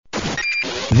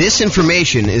This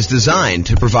information is designed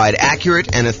to provide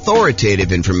accurate and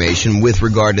authoritative information with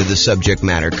regard to the subject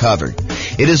matter covered.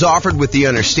 It is offered with the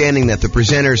understanding that the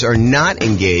presenters are not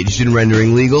engaged in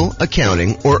rendering legal,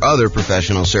 accounting, or other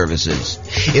professional services.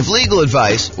 If legal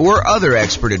advice or other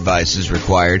expert advice is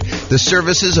required, the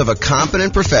services of a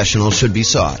competent professional should be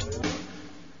sought.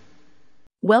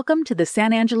 Welcome to the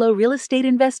San Angelo Real Estate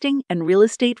Investing and Real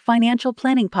Estate Financial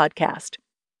Planning Podcast.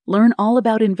 Learn all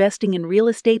about investing in real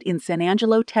estate in San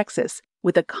Angelo, Texas,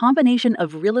 with a combination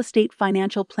of real estate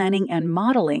financial planning and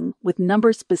modeling with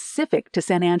numbers specific to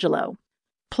San Angelo.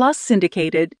 Plus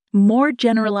syndicated, more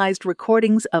generalized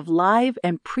recordings of live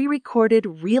and pre-recorded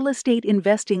real estate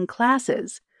investing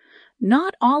classes,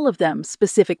 not all of them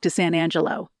specific to San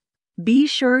Angelo. Be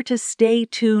sure to stay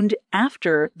tuned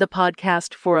after the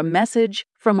podcast for a message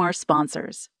from our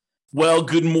sponsors. Well,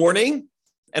 good morning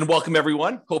and welcome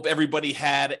everyone. Hope everybody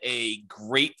had a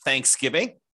great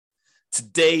Thanksgiving.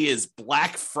 Today is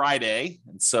Black Friday,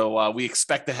 and so we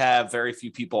expect to have very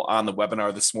few people on the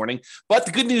webinar this morning. But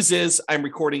the good news is I'm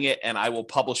recording it and I will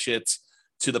publish it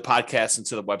to the podcast and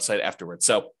to the website afterwards.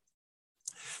 So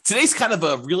today's kind of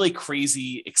a really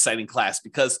crazy, exciting class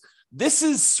because this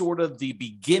is sort of the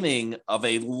beginning of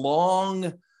a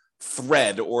long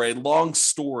thread or a long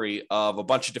story of a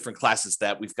bunch of different classes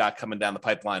that we've got coming down the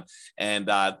pipeline. And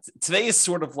today is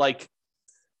sort of like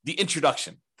the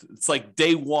introduction. It's like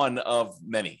day one of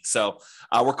many. So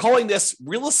we're calling this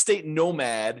Real Estate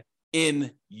Nomad in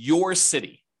Your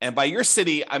City. And by your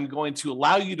city, I'm going to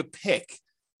allow you to pick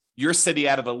your city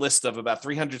out of a list of about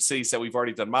 300 cities that we've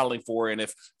already done modeling for. And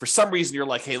if for some reason you're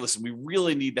like, hey, listen, we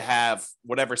really need to have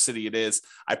whatever city it is,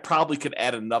 I probably could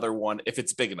add another one if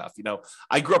it's big enough. You know,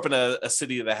 I grew up in a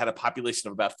city that had a population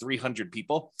of about 300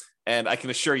 people. And I can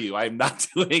assure you, I'm not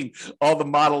doing all the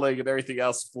modeling and everything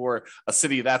else for a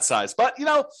city that size. But, you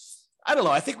know, I don't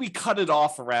know. I think we cut it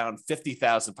off around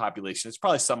 50,000 population. There's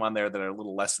probably some on there that are a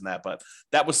little less than that, but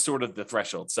that was sort of the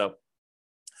threshold. So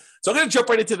I'm going to jump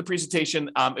right into the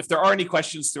presentation. If there are any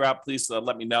questions throughout, please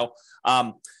let me know.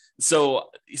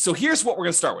 So here's what we're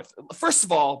going to start with. First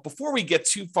of all, before we get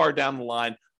too far down the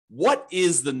line, what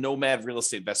is the Nomad real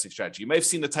estate investing strategy? You may have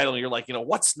seen the title and you're like, you know,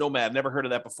 what's Nomad? Never heard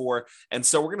of that before. And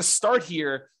so we're going to start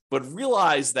here, but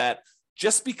realize that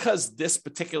just because this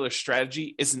particular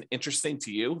strategy isn't interesting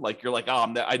to you, like you're like,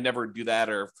 oh, I'd never do that,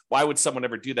 or why would someone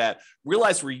ever do that?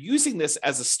 Realize we're using this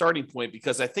as a starting point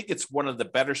because I think it's one of the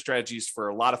better strategies for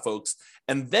a lot of folks.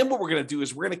 And then what we're going to do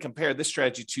is we're going to compare this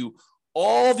strategy to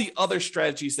all the other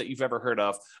strategies that you've ever heard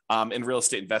of in real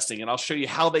estate investing. And I'll show you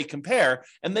how they compare.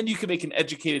 And then you can make an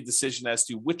educated decision as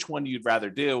to which one you'd rather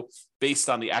do based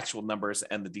on the actual numbers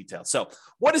and the details. So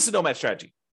what is the Nomad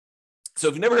strategy? So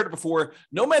if you've never heard it before,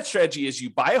 Nomad strategy is you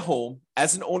buy a home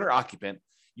as an owner occupant,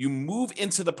 you move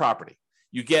into the property.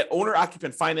 You get owner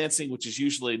occupant financing, which is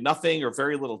usually nothing or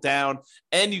very little down,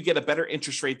 and you get a better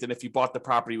interest rate than if you bought the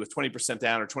property with 20%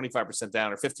 down or 25%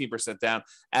 down or 15% down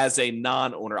as a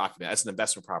non-owner occupant, as an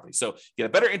investment property. So you get a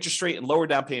better interest rate and lower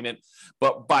down payment.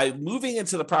 But by moving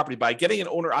into the property, by getting an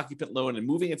owner occupant loan and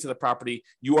moving into the property,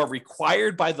 you are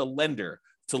required by the lender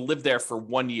to live there for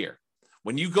 1 year.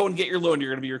 When you go and get your loan,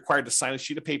 you're going to be required to sign a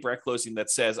sheet of paper at closing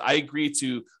that says, I agree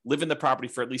to live in the property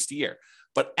for at least a year.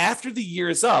 But after the year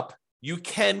is up, you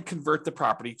can convert the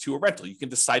property to a rental. You can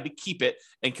decide to keep it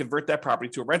and convert that property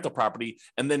to a rental property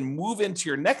and then move into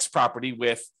your next property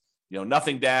with, you know,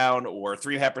 nothing down or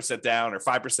 3.5% down or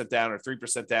 5% down or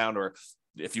 3% down, or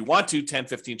if you want to, 10,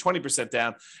 15, 20%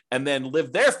 down, and then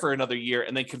live there for another year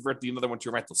and then convert the another one to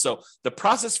a rental. So the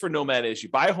process for Nomad is you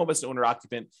buy a home as an owner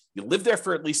occupant, you live there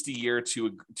for at least a year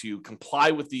to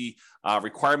comply with the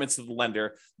requirements of the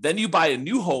lender. Then you buy a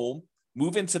new home,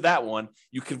 move into that one,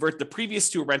 you convert the previous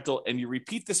to a rental, and you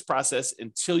repeat this process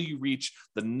until you reach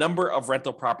the number of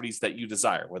rental properties that you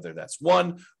desire, whether that's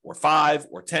 1 or 5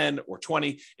 or 10 or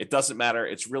 20, it doesn't matter.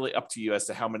 It's really up to you as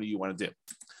to how many you want to do.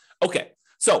 Okay.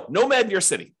 So Nomad in your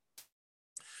city.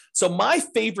 So my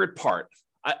favorite part,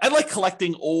 I like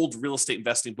collecting old real estate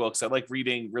investing books. I like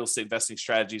reading real estate investing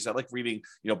strategies. I like reading,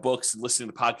 books and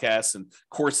listening to podcasts and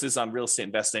courses on real estate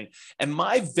investing. And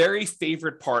my very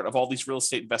favorite part of all these real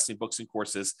estate investing books and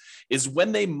courses is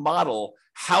when they model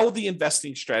how the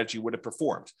investing strategy would have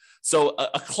performed. So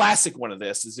a classic one of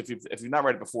this is if you've not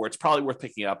read it before, it's probably worth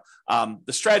picking up.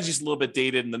 The strategy is a little bit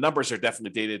dated and the numbers are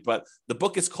definitely dated, but the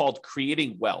book is called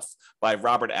Creating Wealth by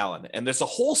Robert Allen. And there's a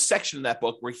whole section in that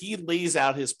book where he lays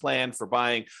out his plan for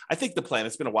buying. I think the plan,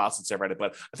 it's been a while since I read it,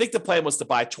 but I think the plan was to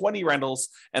buy 20 rentals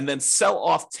and then sell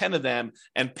off 10 of them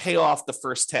and pay off the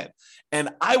first 10. And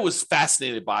I was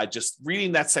fascinated by just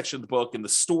reading that section of the book and the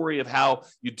story of how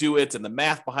you do it and the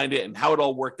math behind it and how it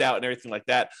all worked out and everything like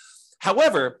that.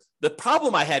 However, the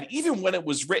problem I had, even when it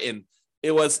was written,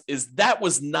 that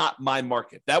was not my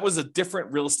market. That was a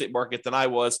different real estate market than I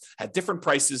was, had different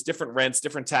prices, different rents,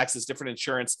 different taxes, different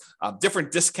insurance,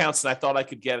 different discounts than I thought I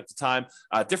could get at the time,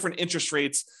 different interest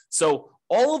rates. So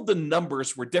all of the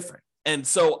numbers were different. And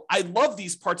so I love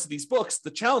these parts of these books. The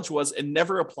challenge was it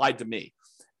never applied to me.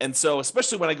 And so,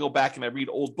 especially when I go back and I read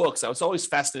old books, I was always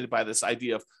fascinated by this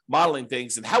idea of modeling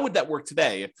things and how would that work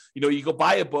today? If, you go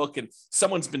buy a book and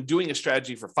someone's been doing a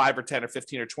strategy for 5 or 10 or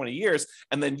 15 or 20 years,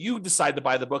 and then you decide to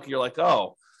buy the book and you're like,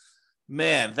 oh,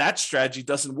 man, that strategy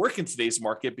doesn't work in today's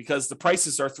market because the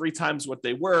prices are 3 times what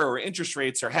they were, or interest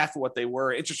rates are half of what they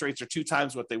were. Interest rates are 2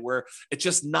 times what they were. It's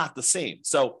just not the same.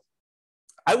 So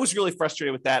I was really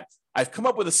frustrated with that. I've come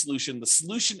up with a solution. The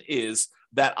solution is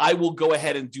that I will go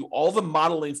ahead and do all the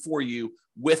modeling for you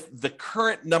with the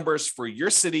current numbers for your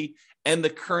city and the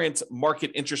current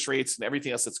market interest rates and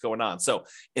everything else that's going on. So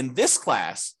in this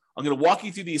class, I'm going to walk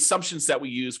you through the assumptions that we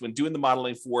use when doing the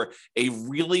modeling for a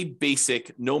really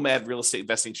basic Nomad real estate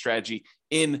investing strategy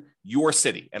in your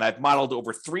city. And I've modeled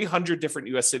over 300 different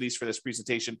US cities for this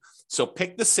presentation. So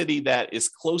pick the city that is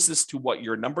closest to what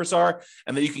your numbers are,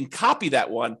 and then you can copy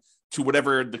that one to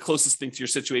whatever the closest thing to your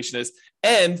situation is.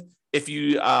 And if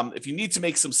you need to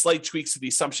make some slight tweaks to the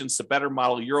assumptions to better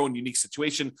model your own unique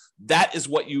situation, that is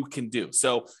what you can do.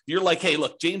 So you're like, hey,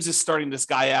 look, James is starting this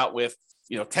guy out with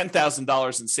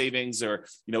 $10,000 in savings, or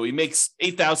he makes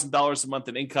 $8,000 a month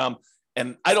in income,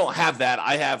 and I don't have that.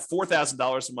 I have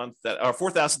 $4,000 a month or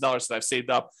 $4,000 that I've saved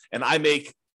up, and I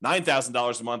make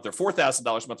 $9,000 a month or $4,000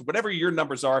 a month, whatever your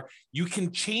numbers are. You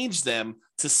can change them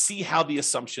to see how the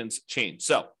assumptions change.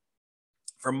 So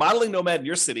for modeling Nomad in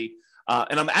your city,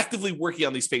 and I'm actively working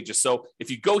on these pages. So if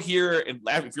you go here and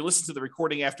if you're listening to the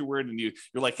recording afterward and you're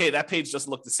like, hey, that page doesn't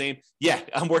look the same. Yeah,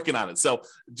 I'm working on it. So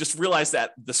just realize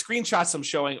that the screenshots I'm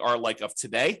showing are like of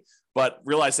today, but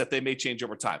realize that they may change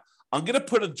over time. I'm going to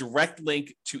put a direct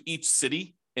link to each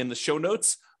city in the show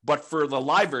notes. But for the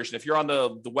live version, if you're on the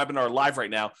webinar live right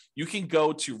now, you can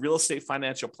go to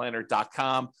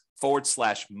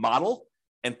realestatefinancialplanner.com/model.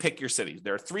 and pick your city.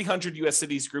 There are 300 US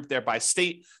cities grouped there by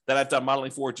state that I've done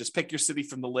modeling for. Just pick your city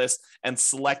from the list and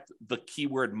select the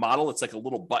keyword model. It's like a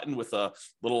little button with a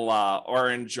little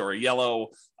orange or yellow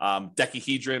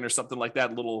decahedron or something like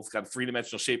that, little kind of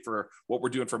 3-dimensional shape for what we're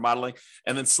doing for modeling.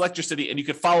 And then select your city, and you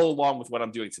can follow along with what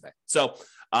I'm doing today. So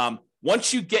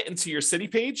once you get into your city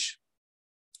page,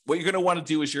 what you're going to want to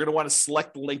do is you're going to want to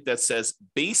select the link that says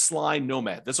Baseline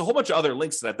Nomad. There's a whole bunch of other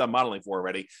links that I've done modeling for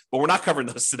already, but we're not covering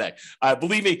those today.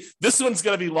 Believe me, this one's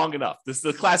going to be long enough.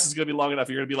 The class is going to be long enough.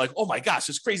 You're going to be like, oh my gosh,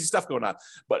 there's crazy stuff going on.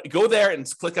 But go there and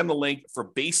click on the link for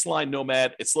Baseline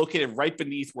Nomad. It's located right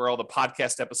beneath where all the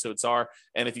podcast episodes are.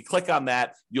 And if you click on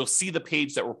that, you'll see the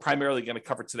page that we're primarily going to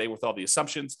cover today with all the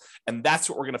assumptions. And that's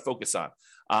what we're going to focus on.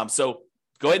 So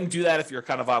go ahead and do that if you're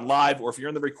kind of on live, or if you're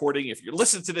in the recording. If you're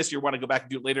listening to this, you want to go back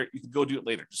and do it later, you can go do it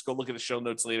later. Just go look at the show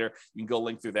notes later. You can go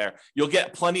link through there. You'll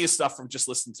get plenty of stuff from just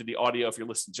listening to the audio if you're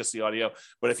listening to just the audio.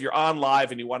 But if you're on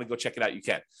live and you want to go check it out, you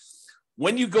can.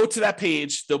 When you go to that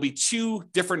page, there'll be 2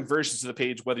 different versions of the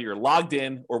page, whether you're logged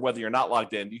in or whether you're not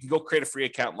logged in. You can go create a free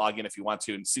account and log in if you want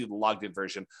to and see the logged in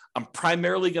version. I'm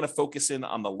primarily going to focus in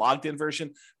on the logged in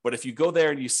version, but if you go there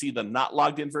and you see the not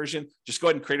logged in version, just go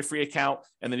ahead and create a free account,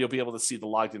 and then you'll be able to see the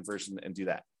logged in version and do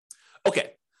that.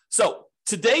 Okay, so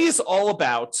today is all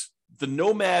about the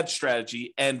Nomad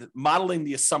strategy and modeling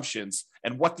the assumptions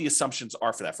and what the assumptions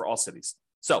are for that for all cities.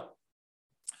 So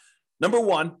number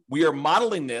 1, we are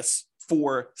modeling this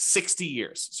for 60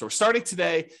 years. So we're starting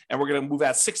today, and we're going to move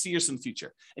out 60 years in the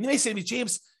future. And you may say to me,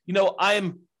 James,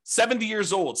 I'm 70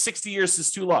 years old. 60 years is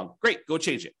too long. Great, go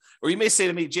change it. Or you may say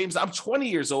to me, James, I'm 20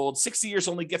 years old. 60 years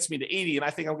only gets me to 80, and I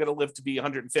think I'm going to live to be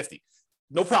 150.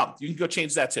 No problem. You can go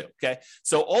change that too, okay?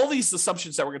 So all these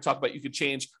assumptions that we're going to talk about, you can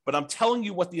change, but I'm telling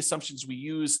you what the assumptions we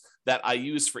use that I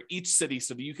use for each city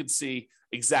so that you can see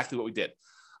exactly what we did.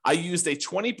 I used a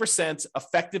 20%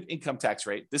 effective income tax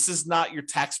rate. This is not your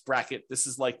tax bracket. This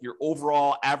is like your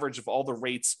overall average of all the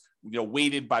rates,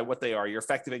 weighted by what they are, your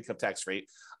effective income tax rate.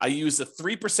 I used a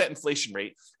 3% inflation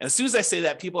rate. And as soon as I say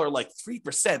that, people are like,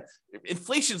 3%?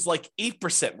 Inflation's like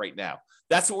 8% right now.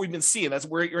 That's what we've been seeing. That's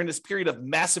where you're in this period of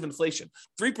massive inflation.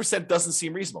 3% doesn't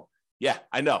seem reasonable. Yeah,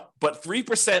 I know. But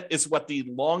 3% is what the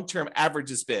long-term average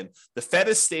has been. The Fed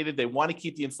has stated they want to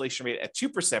keep the inflation rate at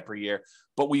 2% per year,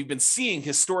 but we've been seeing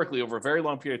historically over a very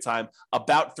long period of time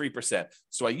about 3%.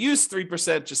 So I used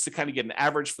 3% just to kind of get an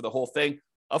average for the whole thing.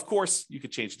 Of course, you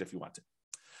could change it if you want to.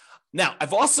 Now,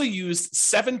 I've also used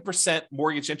 7%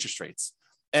 mortgage interest rates.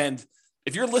 And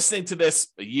if you're listening to this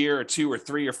a year or two or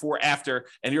three or four after,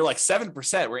 and you're like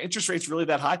 7%, were interest rates really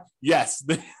that high? Yes,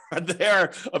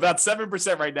 they're about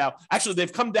 7% right now. Actually,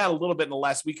 they've come down a little bit in the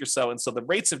last week or so. And so the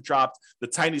rates have dropped the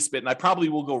tiniest bit. And I probably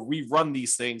will go rerun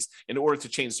these things in order to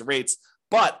change the rates.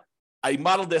 But I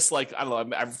modeled this like, I don't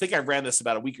know, I think I ran this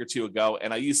about a week or two ago,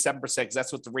 and I used 7% because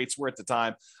that's what the rates were at the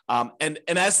time. And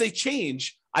as they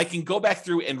change, I can go back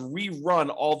through and rerun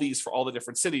all these for all the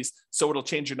different cities, so it'll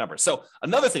change your number. So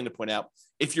another thing to point out,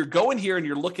 if you're going here and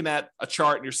you're looking at a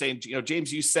chart and you're saying,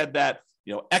 James, you said that,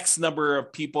 X number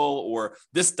of people or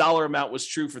this dollar amount was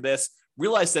true for this,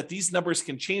 realize that these numbers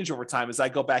can change over time as I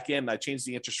go back in and I change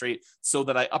the interest rate so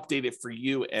that I update it for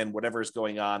you and whatever is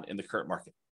going on in the current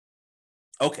market.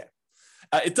 Okay.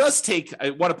 It does take,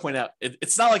 I want to point out,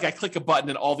 it's not like I click a button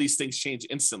and all these things change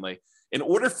instantly. In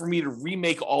order for me to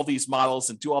remake all these models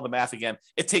and do all the math again,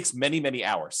 it takes many, many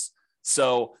hours.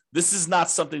 So this is not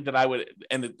something that I would,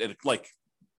 and it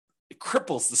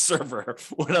cripples the server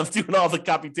when I'm doing all the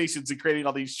computations and creating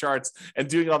all these charts and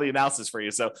doing all the analysis for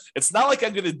you. So it's not like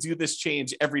I'm going to do this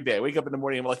change every day. I wake up in the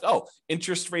morning and I'm like, oh,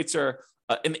 interest rates are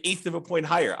an eighth of a point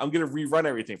higher. I'm going to rerun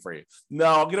everything for you. No,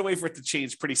 I'm going to wait for it to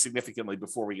change pretty significantly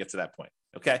before we get to that point.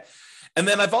 Okay. And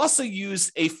then I've also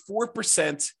used a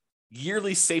 4%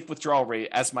 yearly safe withdrawal rate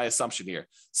as my assumption here.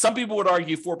 Some people would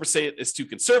argue 4% is too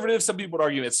conservative. Some people would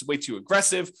argue it's way too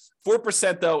aggressive.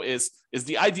 4% though is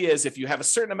the idea is if you have a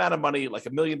certain amount of money, like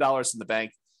 $1 million in the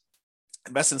bank,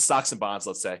 invest in stocks and bonds,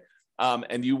 let's say,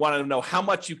 and you want to know how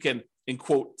much you can, in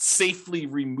quote, safely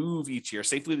remove each year,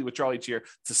 safely withdraw each year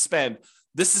to spend.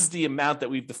 This is the amount that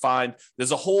we've defined.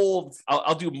 There's a whole,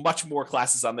 I'll do much more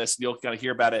classes on this. And you'll kind of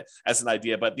hear about it as an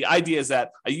idea, but the idea is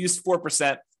that I used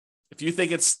 4%. If you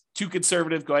think it's too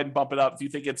conservative, go ahead and bump it up. If you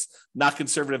think it's not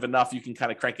conservative enough, you can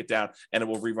kind of crank it down and it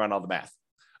will rerun all the math.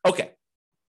 Okay.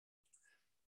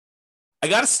 I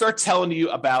got to start telling you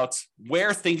about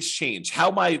where things change,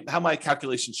 how my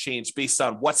calculations change based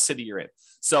on what city you're in.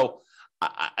 So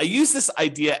I use this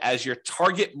idea as your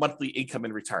target monthly income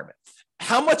in retirement.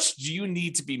 How much do you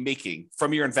need to be making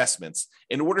from your investments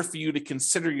in order for you to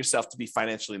consider yourself to be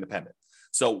financially independent?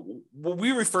 So what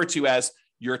we refer to as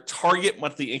your target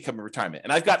monthly income in retirement.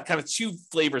 And I've got kind of two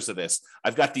flavors of this.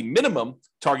 I've got the minimum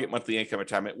target monthly income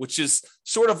retirement, which is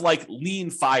sort of like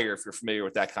lean fire, if you're familiar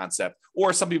with that concept,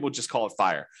 or some people just call it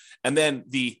fire. And then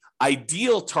the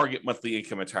ideal target monthly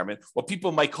income retirement, what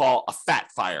people might call a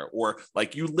fat fire, or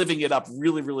like you living it up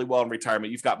really, really well in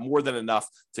retirement. You've got more than enough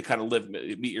to kind of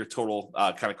meet your total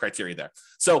kind of criteria there.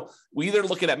 So we either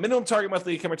look at minimum target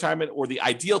monthly income retirement or the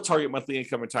ideal target monthly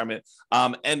income retirement.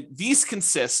 And these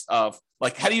consist of,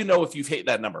 like, how do you know if you've hit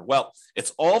that number? Well,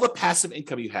 it's all the passive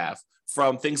income you have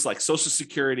from things like Social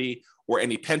Security or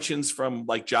any pensions from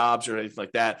like jobs or anything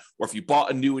like that, or if you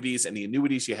bought annuities and the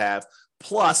annuities you have,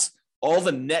 plus all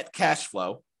the net cash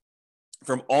flow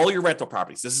from all your rental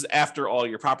properties. This is after all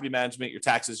your property management, your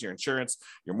taxes, your insurance,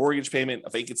 your mortgage payment,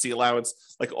 a vacancy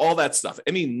allowance, like all that stuff.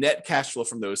 Any net cash flow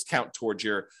from those count towards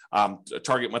your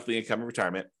target monthly income in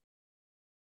retirement.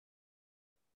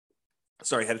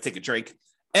 Sorry, I had to take a drink.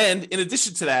 And in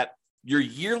addition to that, your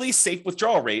yearly safe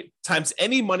withdrawal rate times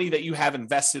any money that you have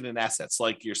invested in assets,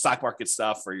 like your stock market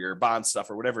stuff or your bond stuff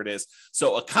or whatever it is.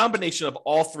 So a combination of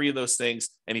all three of those things,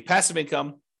 any passive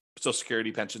income, Social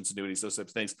Security, pensions, annuities, those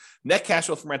types of things, net cash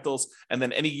flow from rentals, and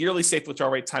then any yearly safe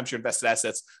withdrawal rate times your invested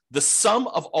assets. The sum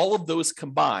of all of those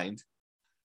combined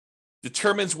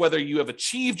determines whether you have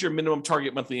achieved your minimum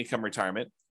target monthly income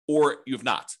retirement or you have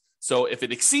not. So if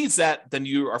it exceeds that, then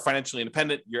you are financially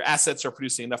independent. Your assets are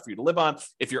producing enough for you to live on.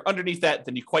 If you're underneath that,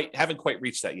 then you haven't quite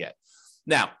reached that yet.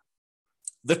 Now,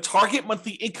 the target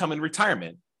monthly income in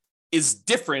retirement is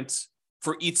different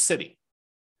for each city.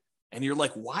 And you're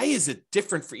like, why is it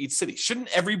different for each city? Shouldn't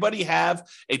everybody have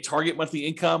a target monthly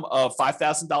income of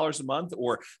 $5,000 a month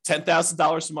or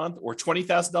 $10,000 a month or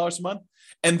 $20,000 a month?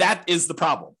 And that is the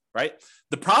problem, right?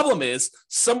 The problem is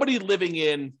somebody living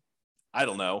in, I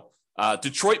don't know,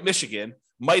 Detroit, Michigan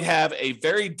might have a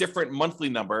very different monthly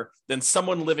number than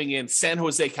someone living in San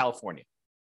Jose, California.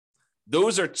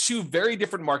 Those are two very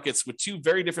different markets with two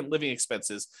very different living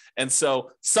expenses. And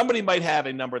so somebody might have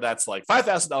a number that's like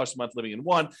 $5,000 a month living in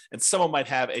one, and someone might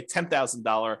have a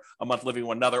 $10,000 a month living in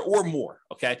one another or more.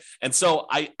 Okay. And so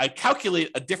I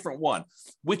calculate a different one,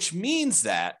 which means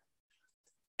that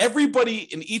everybody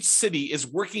in each city is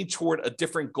working toward a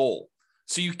different goal.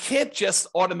 So you can't just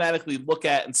automatically look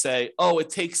at and say, oh, it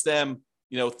takes them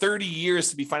 30 years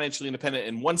to be financially independent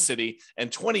in one city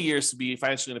and 20 years to be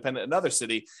financially independent in another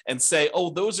city and say, oh,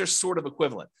 those are sort of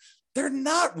equivalent. They're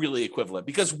not really equivalent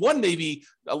because one may be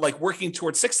like working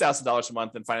toward $6,000 a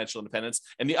month in financial independence,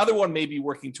 and the other one may be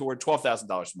working toward $12,000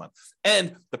 a month.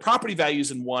 And the property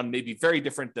values in one may be very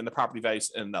different than the property values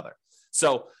in another.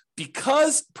 So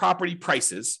because property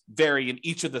prices vary in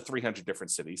each of the 300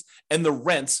 different cities, and the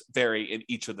rents vary in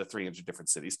each of the 300 different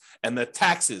cities, and the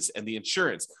taxes and the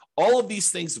insurance, all of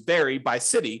these things vary by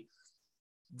city,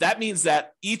 that means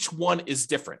that each one is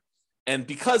different. And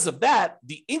because of that,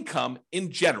 the income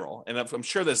in general, and I'm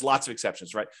sure there's lots of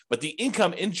exceptions, right? But the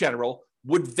income in general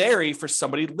would vary for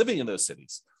somebody living in those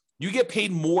cities. You get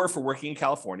paid more for working in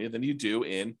California than you do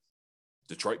in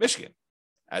Detroit, Michigan,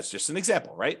 as just an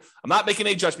example, right? I'm not making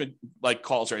any judgment like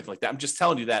calls or anything like that. I'm just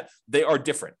telling you that they are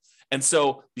different. And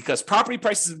so because property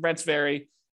prices and rents vary,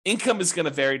 income is going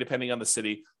to vary depending on the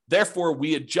city. Therefore,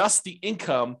 we adjust the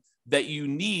income that you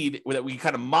need, or that we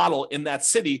kind of model in that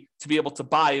city to be able to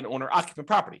buy an owner-occupant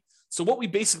property. So what we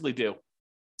basically do,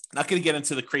 not going to get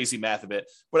into the crazy math of it,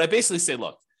 but I basically say,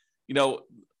 look,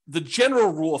 the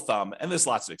general rule of thumb, and there's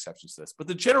lots of exceptions to this, but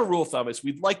the general rule of thumb is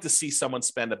we'd like to see someone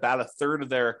spend about a third of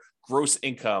their gross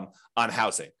income on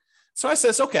housing. So I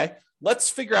says, okay, let's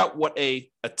figure out what a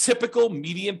typical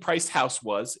median priced house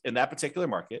was in that particular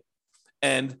market,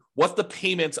 and what the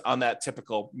payment on that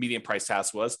typical median price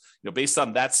house was, based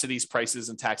on that city's prices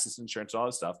and taxes, insurance, all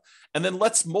that stuff. And then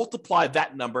let's multiply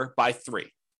that number by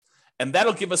 3. And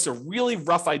that'll give us a really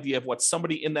rough idea of what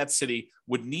somebody in that city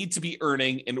would need to be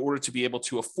earning in order to be able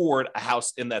to afford a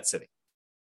house in that city.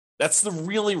 That's the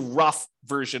really rough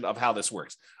version of how this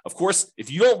works. Of course,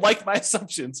 if you don't like my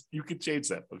assumptions, you can change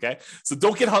them, okay? So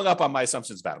don't get hung up on my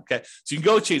assumptions about them, okay? So you can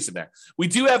go change them there. We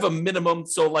do have a minimum.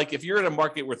 So like if you're in a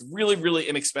market with really, really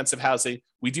inexpensive housing,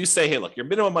 we do say, hey, look, your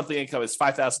minimum monthly income is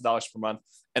 $5,000 per month.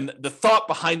 And the thought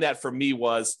behind that for me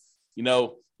was,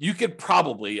 you could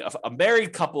probably, a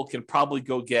married couple can probably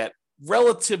go get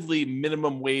relatively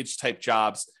minimum wage type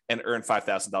jobs and earn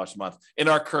 $5,000 a month in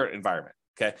our current environment.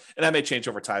 Okay. And that may change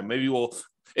over time. Maybe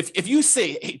if you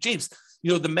say, hey, James,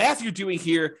 the math you're doing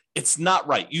here, it's not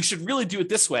right. You should really do it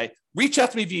this way. Reach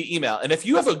out to me via email. And if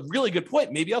you have a really good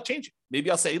point, maybe I'll change it. Maybe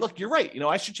I'll say, look, you're right.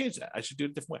 I should change that. I should do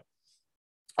it a different way.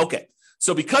 Okay.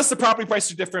 So because the property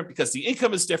prices are different, because the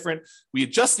income is different, we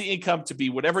adjust the income to be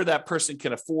whatever that person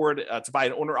can afford to buy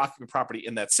an owner-occupant property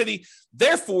in that city.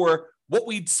 Therefore, what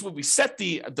we set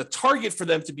the target for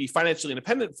them to be financially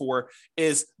independent for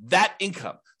is that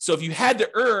income. So if you had to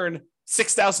earn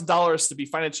 $6,000 to be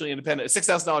financially independent,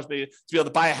 $6,000 to be able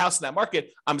to buy a house in that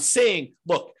market, I'm saying,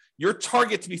 look, your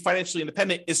target to be financially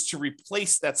independent is to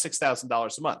replace that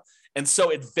 $6,000 a month. And so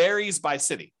it varies by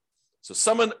city. So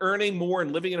someone earning more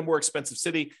and living in a more expensive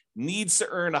city needs to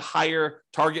earn a higher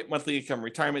target monthly income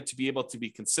retirement to be able to be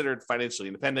considered financially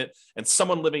independent. And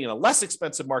someone living in a less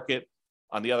expensive market,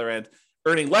 on the other end,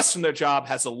 earning less from their job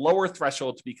has a lower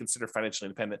threshold to be considered financially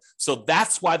independent. So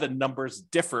that's why the numbers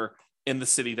differ in the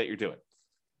city that you're doing.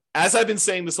 As I've been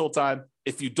saying this whole time,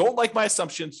 if you don't like my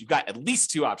assumptions, you've got at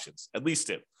least 2 options, at least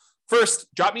 2.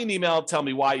 First, drop me an email, tell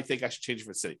me why you think I should change it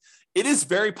for the city. It is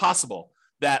very possible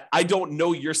that I don't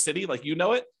know your city like you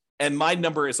know it, and my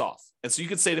number is off. And so you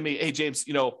could say to me, hey, James,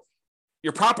 your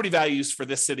property values for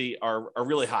this city are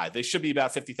really high. They should be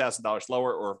about $50,000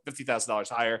 lower or $50,000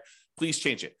 higher. Please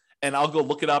change it. And I'll go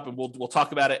look it up and we'll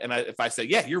talk about it. And if I say,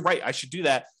 yeah, you're right, I should do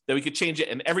that, then we could change it.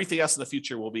 And everything else in the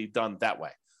future will be done that way.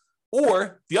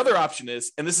 Or the other option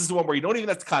is, and this is the one where you don't even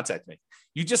have to contact me.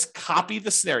 You just copy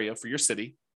the scenario for your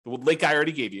city, the link I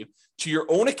already gave you, to your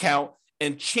own account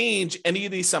and change any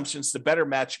of the assumptions to better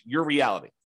match your reality.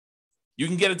 You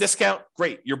can get a discount.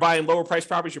 Great. You're buying lower price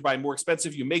properties. You're buying more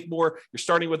expensive. You make more. You're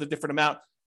starting with a different amount.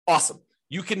 Awesome.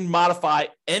 You can modify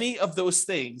any of those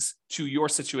things to your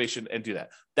situation and do that.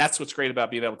 That's what's great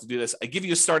about being able to do this. I give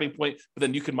you a starting point, but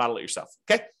then you can model it yourself.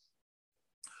 Okay.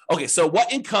 Okay. So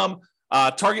what income,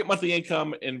 target monthly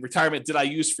income in retirement did I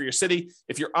use for your city?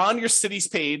 If you're on your city's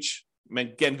page,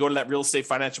 again, go to that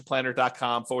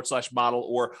realestateFinancialPlanner.com/model,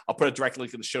 or I'll put a direct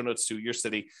link in the show notes to your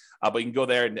city, but you can go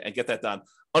there and get that done.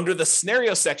 Under the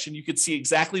scenario section, you can see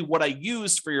exactly what I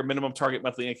used for your minimum target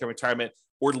monthly income retirement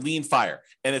or lean fire.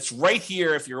 And it's right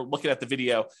here. If you're looking at the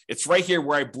video, it's right here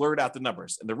where I blurred out the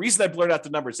numbers. And the reason I blurred out the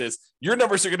numbers is your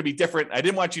numbers are going to be different. I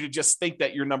didn't want you to just think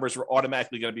that your numbers were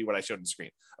automatically going to be what I showed on the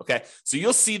screen. Okay. So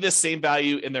you'll see this same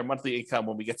value in their monthly income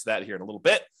when we get to that here in a little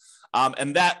bit.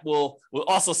 And that will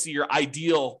also see your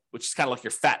ideal, which is kind of like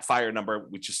your fat fire number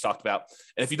we just talked about.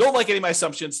 And if you don't like any of my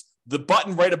assumptions, the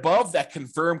button right above that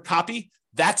confirm copy,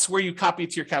 that's where you copy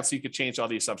it to your account so you can change all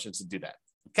the assumptions and do that.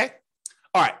 Okay.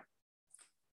 All right.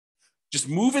 just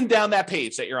moving down that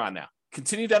page that you're on now.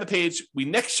 Continue down the page. We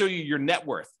next show you your net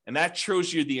worth, and that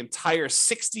shows you the entire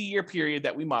 60-year period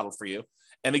that we modeled for you.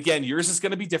 And again, yours is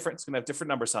going to be different. It's going to have different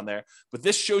numbers on there, but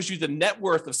this shows you the net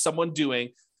worth of someone doing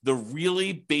the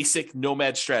really basic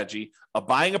Nomad strategy of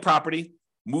buying a property,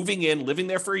 moving in, living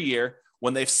there for a year.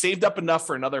 When they've saved up enough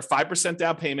for another 5%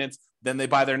 down payment, then they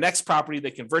buy their next property. They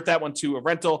convert that one to a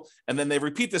rental, and then they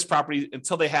repeat this property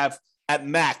until they have at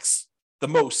max the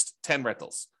most 10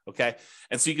 rentals. Okay.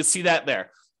 And so you can see that there.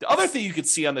 The other thing you can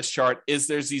see on this chart is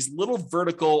there's these little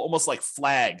vertical, almost like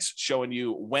flags showing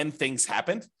you when things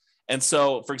happened. And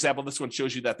so, for example, this one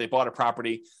shows you that they bought a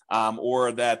property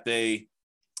or that they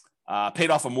paid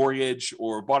off a mortgage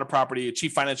or bought a property,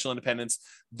 achieved financial independence.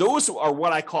 Those are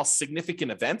what I call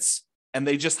significant events. And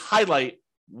they just highlight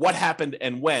what happened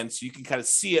and when, so you can kind of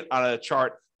see it on a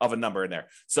chart of a number in there.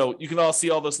 So you can all see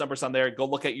all those numbers on there. Go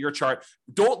look at your chart.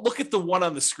 Don't look at the one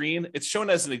on the screen. It's shown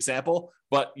as an example,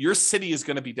 but your city is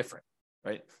going to be different,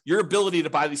 right? Your ability to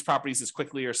buy these properties as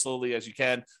quickly or slowly as you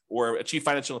can or achieve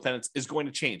financial independence is going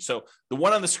to change. So the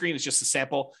one on the screen is just a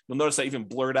sample. You'll notice I even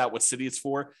blurred out what city it's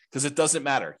for because it doesn't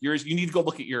matter. Yours, you need to go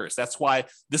look at yours. That's why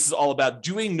this is all about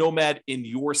doing Nomad in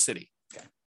your city. Okay.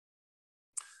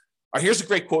 All right, here's a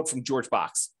great quote from George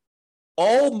Box.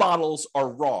 All models are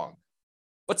wrong,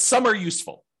 but some are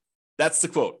useful. That's the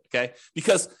quote, okay?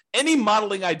 Because any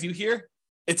modeling I do here,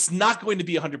 it's not going to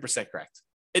be 100% correct.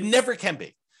 It never can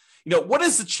be. You know, what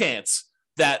is the chance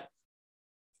that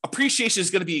appreciation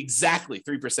is going to be exactly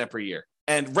 3% per year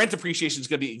and rent appreciation is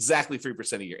going to be exactly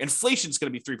 3% a year? Inflation is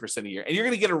going to be 3% a year, and you're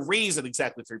going to get a raise at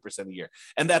exactly 3% a year.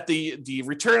 And that the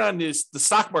return on the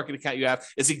stock market account you have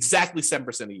is exactly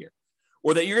 7% a year.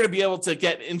 Or that you're going to be able to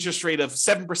get interest rate of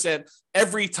 7%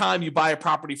 every time you buy a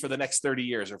property for the next 30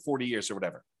 years or 40 years or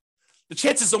whatever. The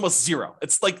chance is almost zero.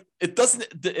 It's like,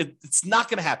 it's not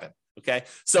going to happen. Okay.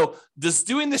 So does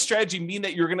doing this strategy mean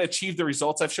that you're going to achieve the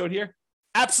results I've showed here?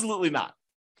 Absolutely not.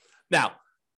 Now,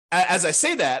 as I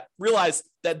say that, realize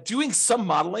that doing some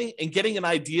modeling and getting an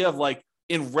idea of like,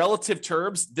 in relative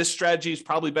terms, this strategy is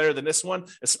probably better than this one,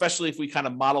 especially if we kind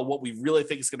of model what we really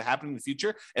think is going to happen in the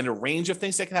future and a range of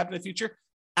things that can happen in the future.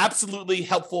 Absolutely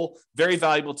helpful, very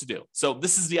valuable to do. So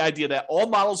this is the idea that all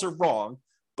models are wrong,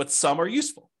 but some are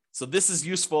useful. So this is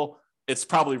useful. It's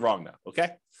probably wrong now.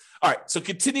 Okay. All right. So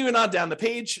continuing on down the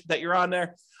page that you're on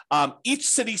there, each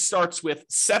city starts with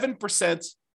 7%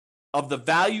 of the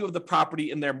value of the property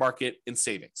in their market in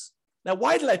savings. Now,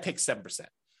 why did I pick 7%?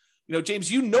 You know,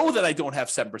 James, you know that I don't have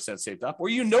 7% saved up, or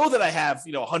you know that I have,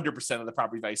 100% of the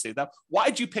property value saved up.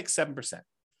 Why'd you pick 7%?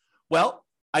 Well,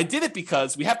 I did it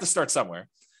because we have to start somewhere.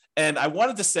 And I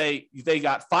wanted to say they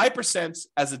got 5%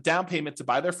 as a down payment to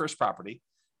buy their first property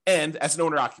and as an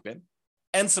owner occupant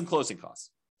and some closing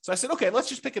costs. So I said, okay, let's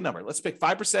just pick a number. Let's pick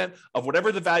 5% of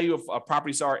whatever the value of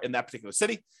properties are in that particular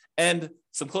city and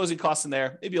some closing costs in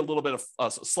there, maybe a little bit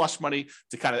of slush money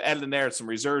to kind of add in there, some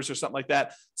reserves or something like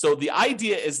that. So the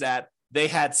idea is that they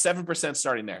had 7%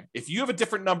 starting there. If you have a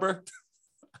different number,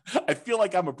 I feel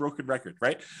like I'm a broken record,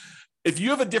 right? If you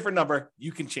have a different number,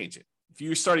 you can change it. If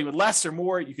you're starting with less or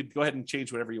more, you could go ahead and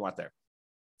change whatever you want there.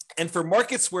 And for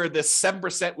markets where this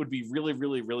 7% would be really,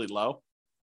 really, really low,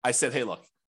 I said, hey, look,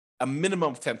 a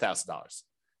minimum of $10,000.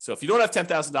 So if you don't have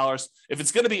 $10,000,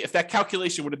 if that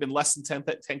calculation would have been less than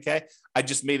 10K, I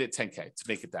just made it 10K to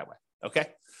make it that way. Okay.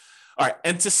 All right.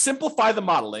 And to simplify the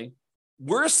modeling,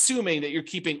 we're assuming that you're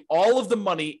keeping all of the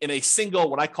money in a single,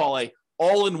 what I call a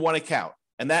all-in-one account.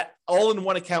 And that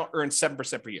all-in-one account earns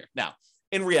 7% per year. Now,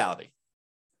 in reality,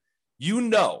 you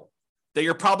know that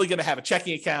you're probably going to have a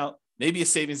checking account, maybe a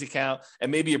savings account,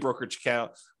 and maybe a brokerage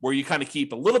account where you kind of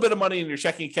keep a little bit of money in your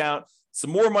checking account, some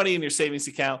more money in your savings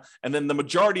account, and then the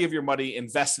majority of your money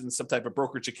invested in some type of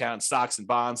brokerage account, stocks and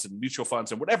bonds and mutual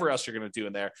funds and whatever else you're going to do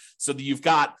in there, so that you've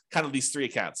got kind of these three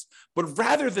accounts. But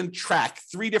rather than track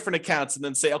three different accounts and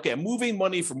then say, okay, I'm moving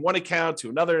money from one account to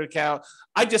another account,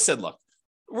 I just said, look,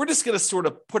 we're just going to sort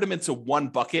of put them into one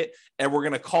bucket, and we're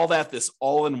going to call that this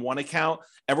all-in-one account,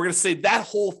 and we're going to say that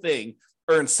whole thing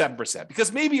earns 7%,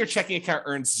 because maybe your checking account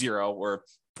earns 0 or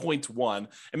 0.1, and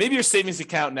maybe your savings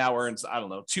account now earns,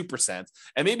 2%,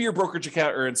 and maybe your brokerage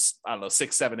account earns,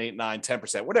 6, 7, 8, 9,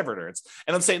 10%, whatever it earns.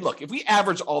 And I'm saying, look, if we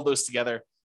average all those together,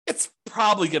 it's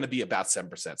probably going to be about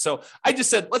 7%. So I just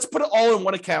said, let's put it all in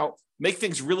one account, make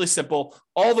things really simple.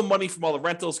 All the money from all the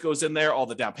rentals goes in there. All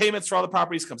the down payments for all the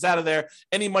properties comes out of there.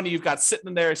 Any money you've got sitting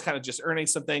in there is kind of just earning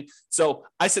something. So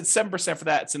I said 7% for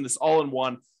that. It's in this all in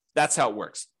one. That's how it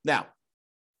works. Now,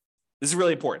 this is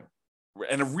really important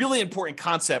and a really important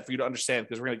concept for you to understand,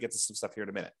 because we're going to get to some stuff here in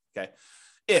a minute. Okay.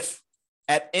 If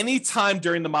at any time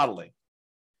during the modeling,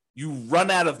 you run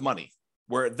out of money,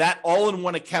 where that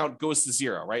all-in-one account goes to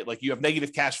zero, right? Like you have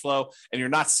negative cash flow and you're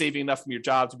not saving enough from your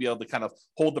job to be able to kind of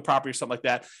hold the property or something like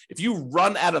that. If you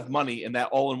run out of money in that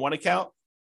all-in-one account,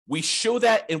 we show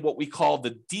that in what we call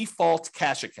the default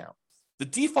cash account. The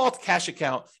default cash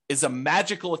account is a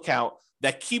magical account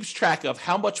that keeps track of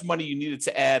how much money you needed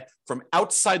to add from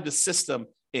outside the system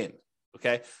in,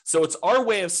 okay? So it's our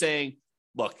way of saying,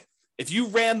 look, if you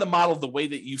ran the model the way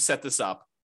that you set this up,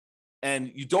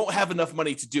 and you don't have enough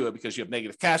money to do it because you have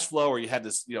negative cash flow, or you had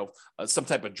this, some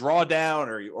type of drawdown,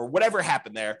 or whatever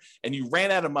happened there, and you ran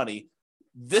out of money,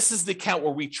 this is the account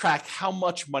where we track how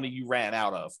much money you ran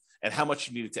out of and how much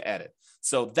you needed to add it.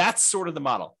 So that's sort of the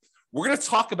model. We're going to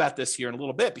talk about this here in a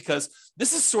little bit, because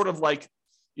this is sort of like,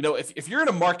 if you're in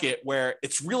a market where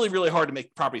it's really, really hard to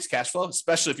make properties cash flow,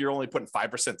 especially if you're only putting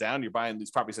 5% down, you're buying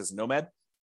these properties as a Nomad,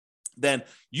 then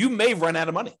you may run out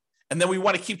of money. And then we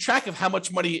want to keep track of how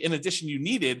much money in addition you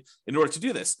needed in order to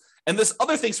do this. And there's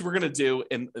other things we're going to do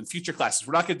in future classes.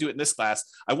 We're not going to do it in this class.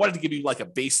 I wanted to give you like a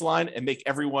baseline and make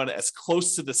everyone as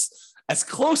close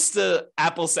to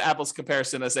apples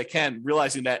comparison as I can,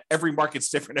 realizing that every market's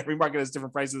different. Every market has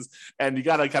different prices, and you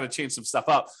got to kind of change some stuff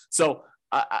up. So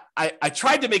I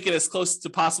tried to make it as close to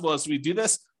possible as we do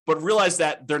this, but realize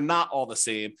that they're not all the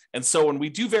same. And so when we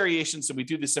do variations and we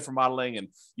do this different modeling, and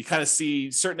you kind of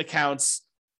see certain accounts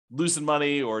losing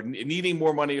money or needing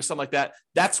more money or something like that,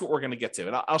 that's what we're going to get to.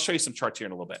 And I'll show you some charts here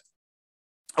in a little bit.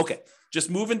 Okay, just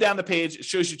moving down the page, it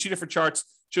shows you two different charts.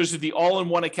 Shows you the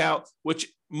all-in-one account, which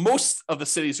most of the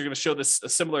cities are going to show this a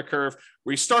similar curve,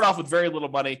 where you start off with very little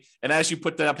money, and as you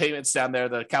put the payments down there,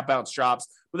 the account balance drops.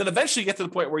 But then eventually you get to the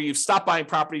point where you've stopped buying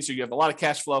properties, or you have a lot of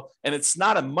cash flow, and it's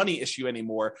not a money issue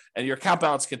anymore, and your account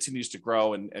balance continues to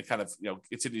grow and kind of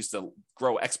continues to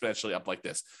grow exponentially up like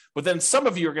this. But then some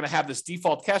of you are going to have this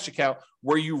default cash account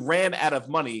where you ran out of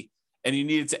money and you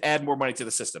needed to add more money to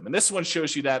the system. And this one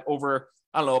shows you that over,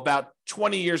 about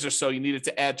 20 years or so, you needed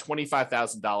to add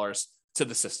 $25,000 to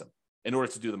the system in order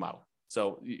to do the model.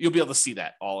 So you'll be able to see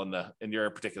that all in your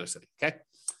particular city. Okay.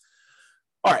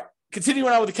 All right.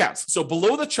 Continuing on with accounts. So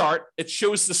below the chart, it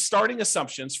shows the starting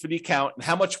assumptions for the account and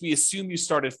how much we assume you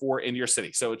started for in your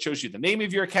city. So it shows you the name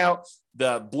of your account.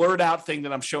 The blurred out thing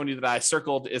that I'm showing you that I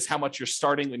circled is how much you're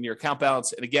starting in your account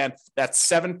balance. And again, that's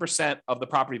 7% of the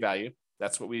property value.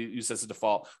 That's what we use as a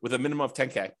default, with a minimum of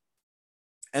 10K.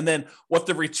 And then what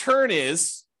the return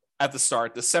is at the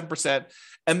start, the 7%.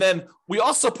 And then we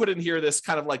also put in here this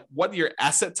kind of like what your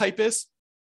asset type is.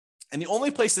 And the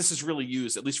only place this is really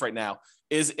used, at least right now,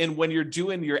 is in when you're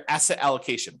doing your asset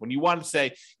allocation. When you want to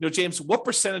say, James, what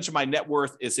percentage of my net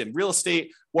worth is in real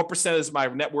estate? What percentage of my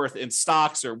net worth in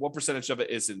stocks? Or what percentage of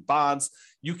it is in bonds?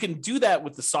 You can do that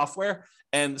with the software.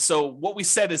 And so what we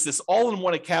said is this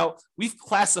all-in-one account, we've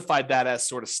classified that as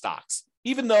sort of stocks.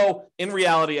 Even though in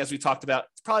reality, as we talked about,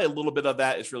 it's probably a little bit of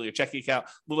that is really your checking account, a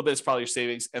little bit is probably your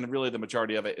savings, and really the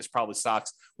majority of it is probably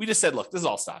stocks. We just said, look, this is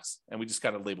all stocks, and we just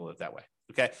kind of label it that way,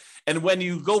 okay? And when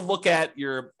you go look at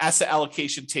your asset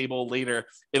allocation table later,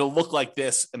 it'll look like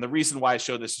this, and the reason why I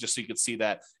show this is just so you can see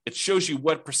that. It shows you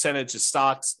what percentage is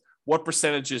stocks, what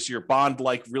percentage is your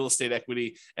bond-like real estate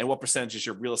equity, and what percentage is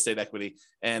your real estate equity.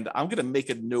 And I'm going to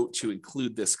make a note to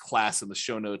include this class in the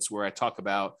show notes where I talk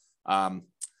about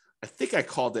I think I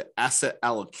called it asset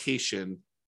allocation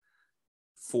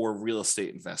for real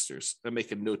estate investors. I'm going to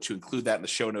make a note to include that in the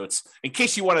show notes in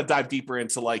case you want to dive deeper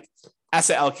into like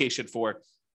asset allocation for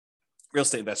real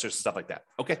estate investors and stuff like that.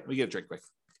 Okay, let me get a drink quick.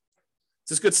 Is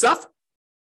this good stuff?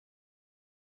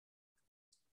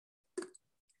 You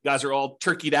guys are all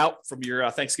turkeyed out from your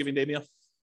Thanksgiving Day meal?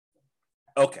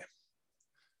 Okay.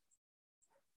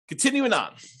 Continuing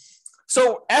on.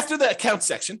 So after the account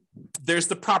section, there's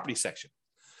the property section.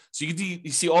 So you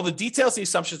see all the details, the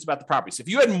assumptions about the property. So if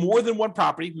you had more than one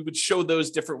property, we would show those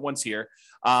different ones here.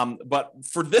 But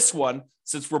for this one,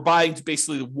 since we're buying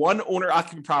basically one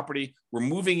owner-occupant property, we're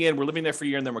moving in, we're living there for a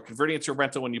year, and then we're converting it to a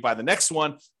rental when you buy the next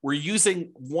one, we're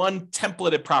using one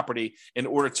templated property in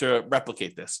order to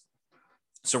replicate this.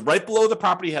 So right below the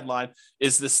property headline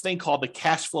is this thing called the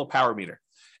cash flow power meter.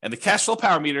 And the cash flow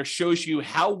power meter shows you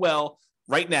how well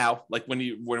right now, like when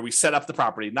we set up the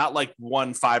property, not like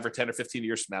 1, 5, or 10 or 15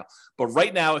 years from now, but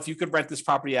right now, if you could rent this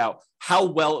property out, how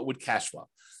well it would cash flow.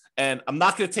 And I'm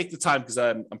not going to take the time because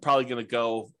I'm probably going to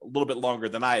go a little bit longer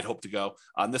than I had hoped to go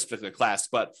on this particular class.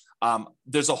 But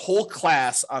there's a whole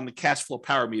class on the cash flow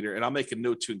power meter, and I'll make a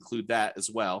note to include that as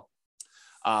well.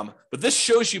 But this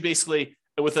shows you basically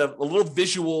with a little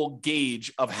visual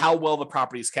gauge of how well the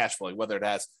property is cash flowing, whether it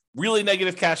has really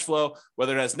negative cash flow,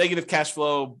 whether it has negative cash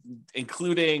flow,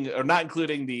 including or not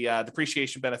including the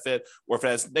depreciation benefit, or if it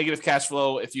has negative cash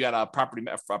flow, if you had a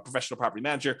professional property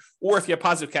manager, or if you have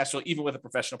positive cash flow, even with a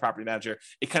professional property manager,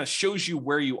 it kind of shows you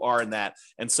where you are in that.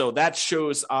 And so that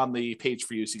shows on the page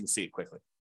for you so you can see it quickly.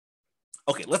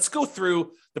 Okay, let's go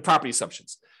through the property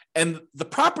assumptions. And the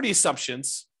property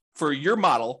assumptions for your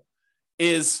model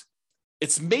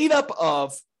it's made up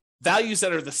of values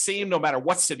that are the same no matter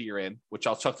what city you're in, which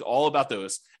I'll talk to all about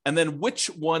those, and then which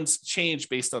ones change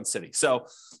based on city. So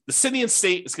the city and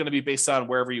state is going to be based on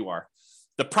wherever you are.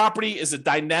 The property is a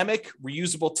dynamic,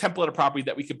 reusable template of property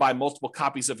that we could buy multiple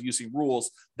copies of using rules.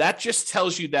 That just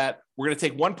tells you that we're going to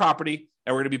take one property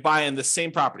and we're going to be buying the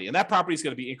same property. And that property is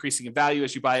going to be increasing in value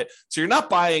as you buy it. So you're not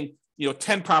buying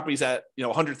 10 properties at,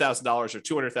 $100,000 or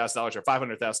 $200,000 or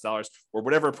 $500,000 or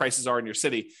whatever prices are in your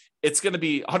city. It's going to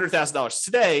be $100,000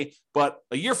 today, but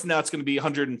a year from now, it's going to be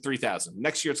 $103,000.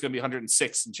 Next year, it's going to be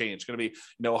 106 and change. It's going to be,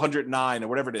 109 or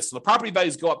whatever it is. So the property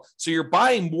values go up. So you're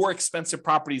buying more expensive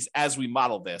properties as we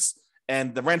model this,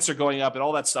 and the rents are going up and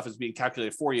all that stuff is being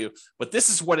calculated for you. But this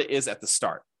is what it is at the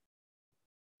start.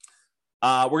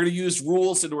 We're going to use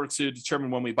rules in order to determine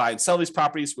when we buy and sell these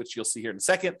properties, which you'll see here in a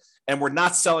second. And we're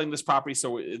not selling this property.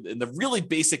 So in the really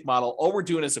basic model, all we're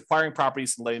doing is acquiring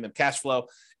properties and letting them cash flow.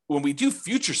 When we do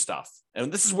future stuff,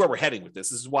 and this is where we're heading with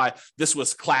this is why this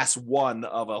was class one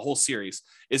of a whole series,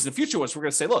 is in the future ones, we're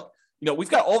going to say, look, we've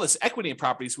got all this equity in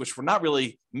properties, which we're not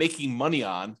really making money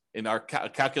on in our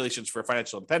calculations for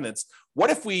financial independence. What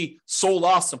if we sold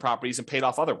off some properties and paid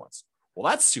off other ones? Well,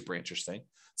 that's super interesting.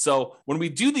 So when we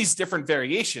do these different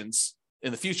variations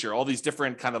in the future, all these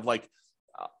different kind of like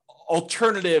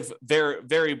alternative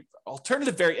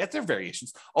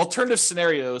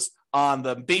scenarios on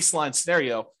the baseline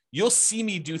scenario, you'll see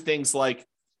me do things like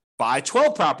buy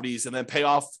 12 properties and then pay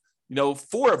off,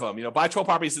 4 of them, buy 12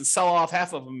 properties and sell off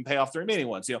half of them and pay off the remaining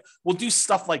ones. We'll do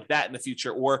stuff like that in the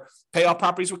future, or pay off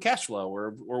properties with cash flow,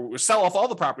 or sell off all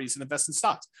the properties and invest in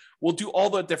stocks. We'll do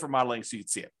all the different modeling so you can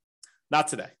see it. Not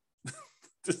today.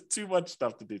 Just too much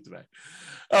stuff to do today.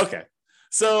 Okay.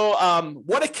 So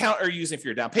what account are you using for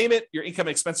your down payment, your income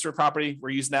and expense for a property? We're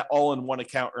using that all in one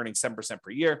account, earning 7% per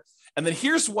year. And then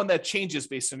here's one that changes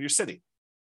based on your city.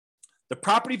 The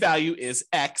property value is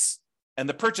X, and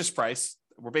the purchase price,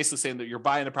 we're basically saying that you're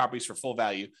buying the properties for full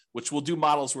value, which we'll do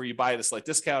models where you buy at a slight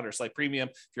discount or slight premium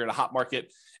if you're in a hot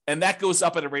market. And that goes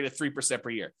up at a rate of 3% per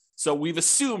year. So we've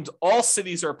assumed all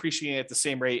cities are appreciating at the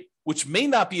same rate, which may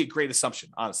not be a great assumption,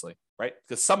 honestly, right?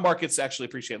 Because some markets actually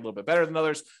appreciate a little bit better than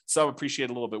others. Some appreciate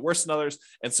a little bit worse than others.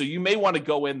 And so you may want to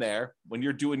go in there when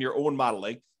you're doing your own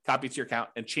modeling, copy it to your account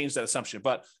and change that assumption.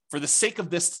 But for the sake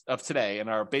of today and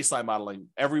our baseline modeling,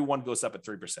 everyone goes up at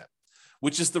 3%.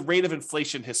 Which is the rate of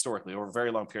inflation historically over a very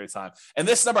long period of time. And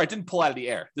this number I didn't pull out of the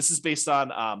air. This is based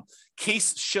on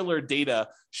Case-Shiller data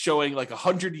showing like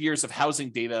 100 years of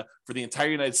housing data for the entire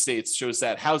United States shows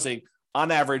that housing on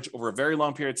average over a very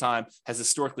long period of time has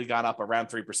historically gone up around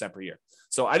 3% per year.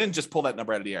 So I didn't just pull that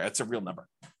number out of the air. That's a real number.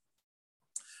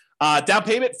 Down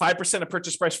payment, 5% of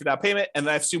purchase price for down payment. And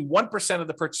then I assume 1% of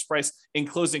the purchase price in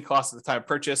closing costs at the time of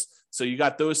purchase. So you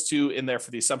got those two in there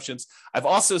for the assumptions. I've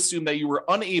also assumed that you were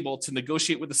unable to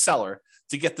negotiate with the seller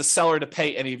to get the seller to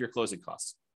pay any of your closing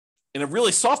costs. In a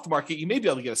really soft market, you may be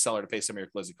able to get a seller to pay some of your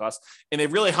closing costs. In a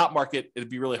really hot market, it'd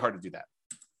be really hard to do that.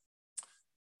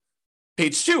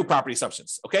 Page 2, property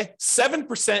assumptions. Okay.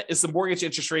 7% is the mortgage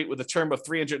interest rate with a term of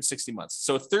 360 months.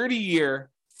 So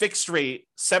 30-year fixed rate,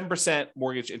 7%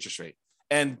 mortgage interest rate.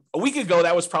 And a week ago,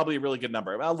 that was probably a really good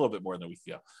number, a little bit more than a week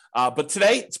ago. But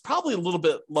today, it's probably a little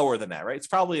bit lower than that, right? It's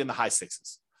probably in the high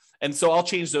 6s. And so I'll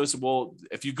change those. And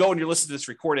if you go and you're listening to this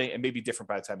recording, it may be different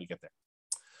by the time you get there.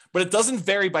 But it doesn't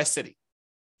vary by city.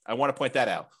 I want to point that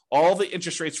out. All the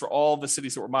interest rates for all the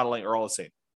cities that we're modeling are all the same.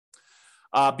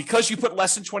 Because you put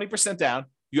less than 20% down,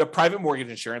 you have private mortgage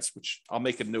insurance, which I'll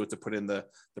make a note to put in the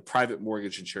private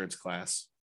mortgage insurance class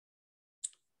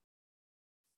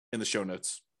in the show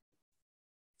notes.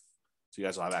 So you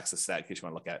guys will have access to that in case you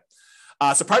want to look at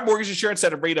it. So private mortgage insurance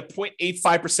at a rate of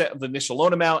 0.85% of the initial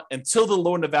loan amount until the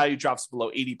loan to value drops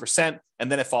below 80%, and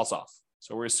then it falls off.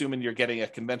 So we're assuming you're getting a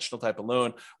conventional type of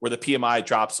loan where the PMI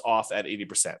drops off at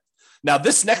 80%. Now,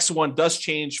 this next one does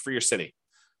change for your city.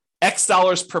 X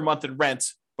dollars per month in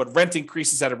rent, but rent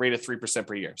increases at a rate of 3%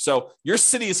 per year. So your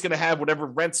city is going to have whatever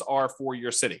rents are for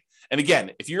your city. And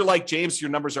again, if you're like James, your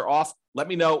numbers are off, let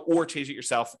me know or change it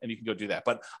yourself and you can go do that.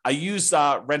 But I use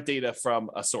rent data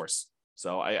from a source.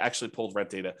 So I actually pulled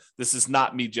rent data. This is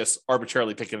not me just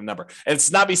arbitrarily picking a number. And it's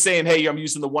not me saying, hey, I'm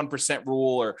using the 1%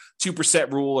 rule or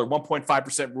 2% rule or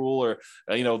 1.5% rule or,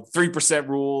 3%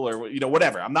 rule or,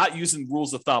 whatever. I'm not using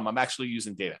rules of thumb. I'm actually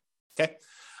using data. Okay.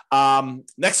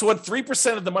 Next one,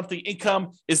 3% of the monthly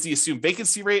income is the assumed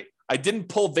vacancy rate. I didn't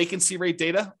pull vacancy rate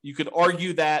data. You could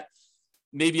argue that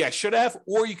maybe I should have,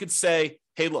 or you could say,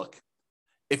 hey, look,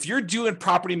 if you're doing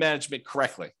property management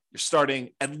correctly, you're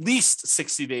starting at least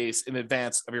 60 days in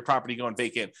advance of your property going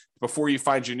vacant before you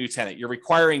find your new tenant. You're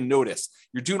requiring notice.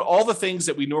 You're doing all the things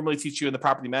that we normally teach you in the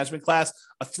property management class.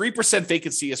 A 3%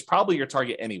 vacancy is probably your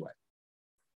target anyway.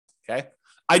 Okay.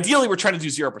 Ideally, we're trying to do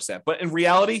 0%, but in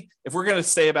reality, if we're going to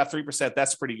stay about 3%,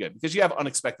 that's pretty good because you have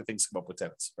unexpected things come up with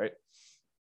tenants, right?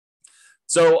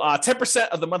 So 10%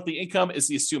 of the monthly income is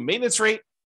the assumed maintenance rate.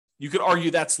 You could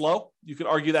argue that's low. You could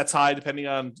argue that's high, depending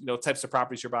on types of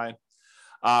properties you're buying.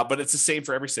 But it's the same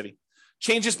for every city.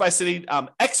 Changes by city,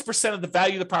 X% of the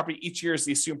value of the property each year is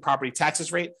the assumed property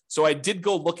taxes rate. So I did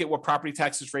go look at what property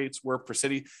taxes rates were per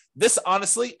city. This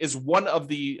honestly is one of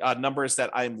the numbers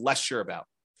that I'm less sure about.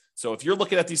 So if you're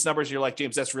looking at these numbers, you're like,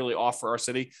 James, that's really off for our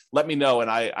city. Let me know.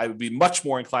 And I would be much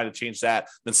more inclined to change that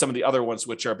than some of the other ones,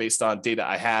 which are based on data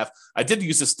I have. I did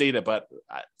use this data, but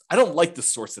I don't like the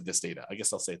source of this data. I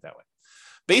guess I'll say it that way.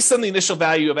 Based on the initial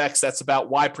value of X, that's about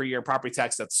Y per year in property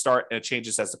tax at the start, and it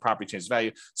changes as the property changes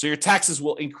value. So your taxes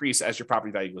will increase as your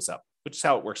property value goes up, which is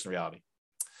how it works in reality.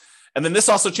 And then this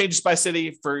also changes by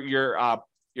city for your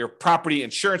property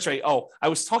insurance rate. Oh, I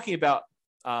was talking about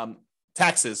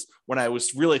taxes when I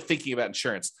was really thinking about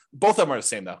insurance. Both of them are the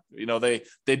same though.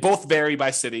 They both vary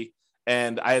by city,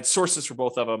 and I had sources for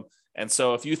both of them. And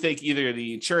so if you think either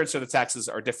the insurance or the taxes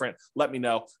are different, let me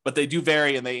know. But they do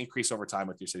vary and they increase over time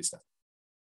with your city stuff.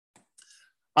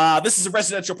 This is a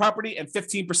residential property, and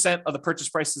 15% of the purchase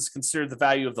price is considered the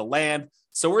value of the land.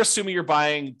 So we're assuming you're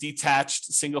buying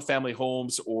detached single-family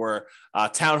homes or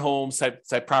townhomes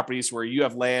type properties where you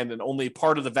have land and only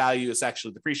part of the value is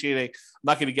actually depreciating. I'm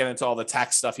not going to get into all the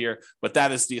tax stuff here, but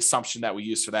that is the assumption that we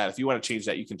use for that. If you want to change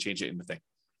that, you can change it in the thing.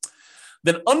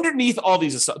 Then underneath all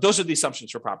these, those are the assumptions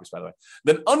for properties, by the way.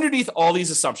 Then underneath all these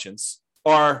assumptions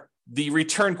are the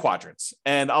return quadrants.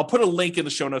 And I'll put a link in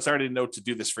the show notes. I already know to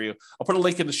do this for you. I'll put a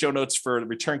link in the show notes for the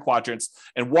return quadrants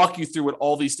and walk you through what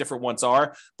all these different ones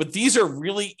are. But these are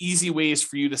really easy ways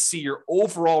for you to see your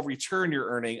overall return you're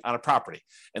earning on a property.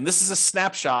 And this is a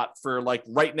snapshot for like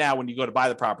right now when you go to buy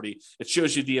the property. It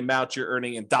shows you the amount you're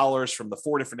earning in dollars from the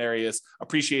 4 different areas: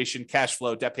 appreciation, cash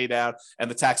flow, debt pay down, and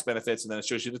the tax benefits. And then it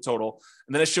shows you the total.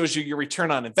 And then it shows you your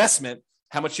return on investment,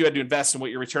 how much you had to invest and what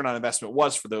your return on investment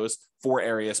was for those 4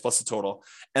 areas plus the total.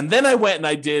 And then I went and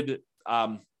I did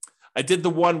the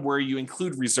one where you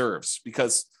include reserves,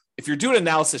 because if you're doing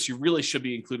analysis, you really should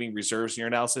be including reserves in your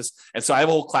analysis. And so I have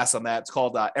a whole class on that. It's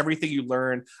called Everything You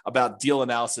Learn About Deal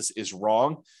Analysis is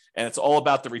Wrong. And it's all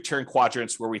about the return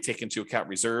quadrants where we take into account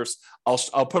reserves.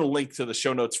 I'll put a link to the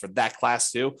show notes for that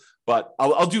class too, but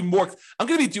I'll do more. I'm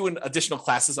going to be doing additional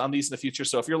classes on these in the future.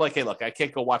 So if you're like, hey, look, I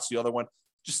can't go watch the other one,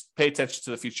 just pay attention to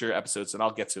the future episodes and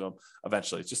I'll get to them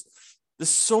eventually. There's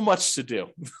so much to do,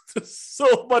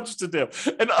 so much to do,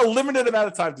 and a limited amount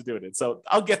of time to do it. So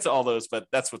I'll get to all those, but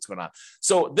that's what's going on.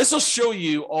 So this will show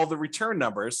you all the return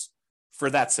numbers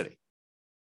for that city,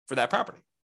 for that property.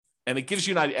 And it gives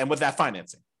you an idea, and with that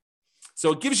financing.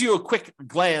 So it gives you a quick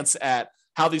glance at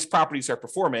how these properties are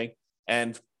performing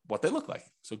and what they look like.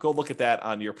 So go look at that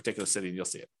on your particular city and you'll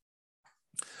see it.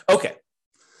 Okay.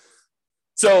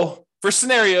 So for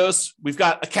scenarios, we've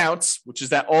got accounts, which is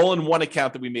that all-in-one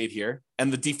account that we made here,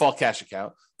 and the default cash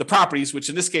account. The properties, which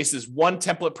in this case is one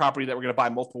template property that we're going to buy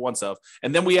multiple ones of.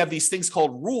 And then we have these things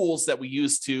called rules that we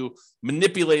use to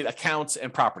manipulate accounts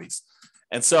and properties.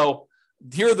 And so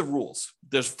here are the rules.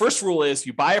 The first rule is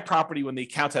you buy a property when the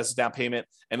account has a down payment,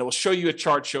 and it will show you a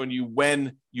chart showing you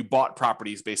when you bought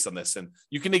properties based on this. And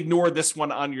you can ignore this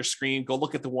one on your screen. Go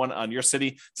look at the one on your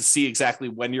city to see exactly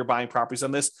when you're buying properties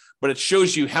on this. But it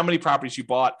shows you how many properties you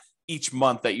bought each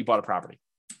month that you bought a property.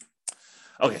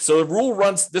 Okay, so the rule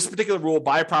runs, this particular rule,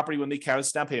 buy a property when the account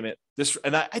is down payment.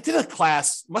 I did a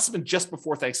class, must have been just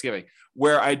before Thanksgiving,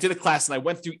 where I did a class and I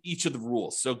went through each of the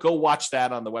rules. So go watch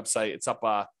that on the website. It's up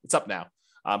now.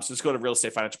 So just go to Real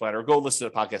Estate Financial Planner or go listen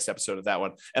to the podcast episode of that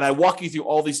one. And I walk you through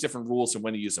all these different rules and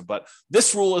when to use them. But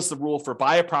this rule is the rule for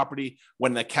buy a property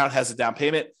when the account has a down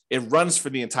payment. It runs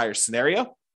for the entire scenario.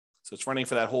 So it's running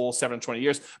for that whole 7 to 20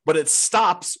 years, but it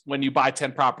stops when you buy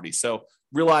 10 properties. So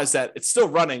realize that it's still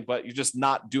running, but you're just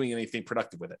not doing anything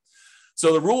productive with it.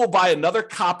 So the rule will buy another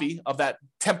copy of that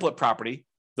template property,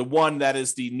 the one that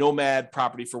is the Nomad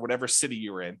property for whatever city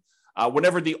you're in,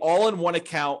 whenever the all-in-one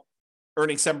account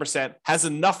earning 7%, has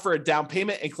enough for a down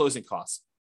payment and closing costs,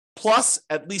 plus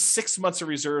at least 6 months of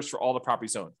reserves for all the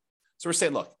properties owned. So we're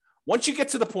saying, look, once you get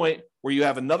to the point where you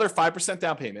have another 5%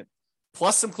 down payment,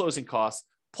 plus some closing costs,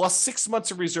 plus 6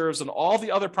 months of reserves on all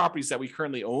the other properties that we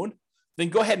currently own, then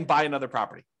go ahead and buy another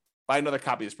property, buy another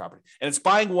copy of this property. And it's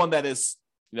buying one that is,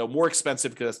 more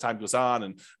expensive because as time goes on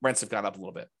and rents have gone up a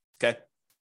little bit. Okay.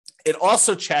 It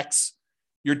also checks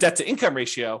your debt to income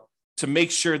ratio to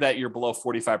make sure that you're below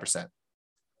 45%.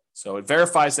 So it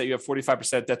verifies that you have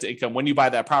 45% debt to income when you buy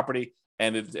that property,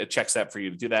 and it checks that for you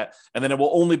to do that. And then it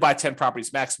will only buy 10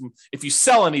 properties maximum. If you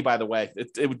sell any, by the way,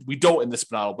 we don't in this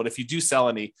model, but if you do sell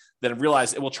any, then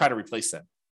realize it will try to replace them.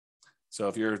 So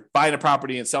if you're buying a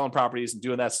property and selling properties and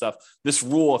doing that stuff, this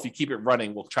rule, if you keep it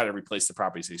running, will try to replace the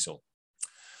properties that you sold.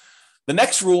 The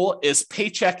next rule is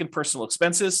paycheck and personal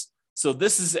expenses. So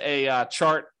this is a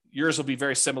chart. Yours will be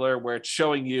very similar, where it's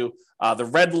showing you the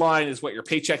red line is what your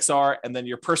paychecks are, and then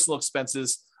your personal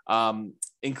expenses,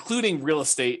 including real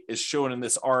estate, is shown in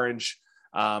this orange.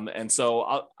 And so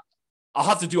I'll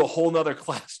have to do a whole nother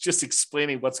class just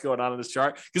explaining what's going on in this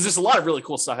chart, because there's a lot of really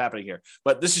cool stuff happening here.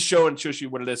 But this is shows you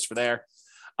what it is for there.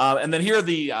 And then here are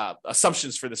the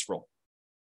assumptions for this rule.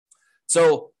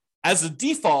 So as a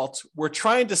default, we're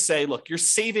trying to say, look, you're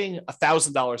saving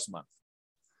 $1,000 a month.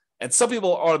 And some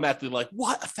people are automatically like,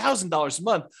 what, $1,000 a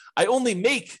month? I only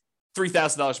make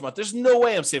 $3,000 a month. There's no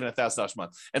way I'm saving $1,000 a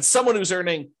month. And someone who's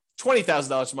earning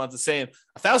 $20,000 a month is saying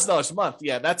 $1,000 a month.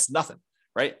 Yeah, that's nothing,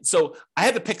 right? So I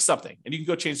had to pick something, and you can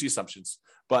go change the assumptions,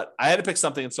 but I had to pick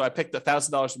something. And so I picked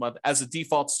 $1,000 a month as a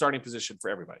default starting position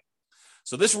for everybody.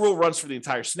 So this rule runs for the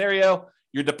entire scenario.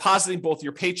 You're depositing both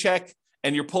your paycheck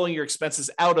and you're pulling your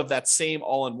expenses out of that same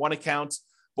all-in-one account.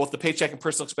 Both the paycheck and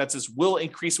personal expenses will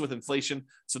increase with inflation.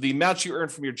 So the amount you earn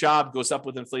from your job goes up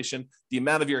with inflation. The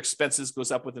amount of your expenses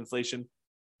goes up with inflation.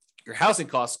 Your housing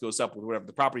costs goes up with whatever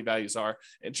the property values are,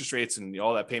 interest rates, and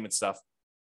all that payment stuff.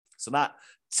 So not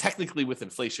technically with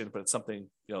inflation, but it's something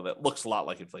that looks a lot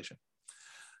like inflation.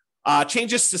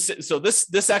 Changes to so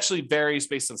this actually varies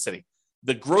based on city.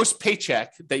 The gross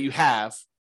paycheck that you have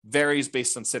varies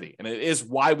based on city. And it is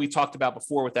why we talked about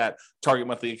before with that target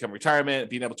monthly income retirement,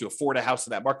 being able to afford a house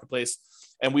in that marketplace.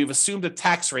 And we've assumed a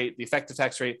tax rate, the effective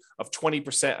tax rate of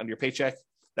 20% on your paycheck.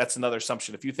 That's another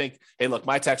assumption. If you think, hey, look,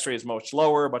 my tax rate is much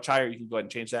lower, much higher, you can go ahead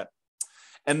and change that.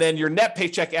 And then your net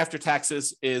paycheck after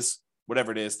taxes is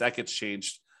whatever it is, that gets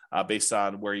changed based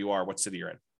on where you are, what city you're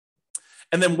in.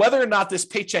 And then whether or not this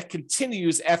paycheck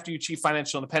continues after you achieve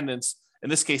financial independence,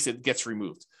 in this case, it gets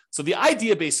removed. So the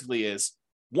idea basically is,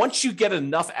 once you get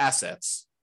enough assets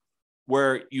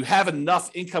where you have enough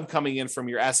income coming in from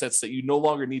your assets that you no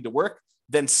longer need to work,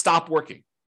 then stop working.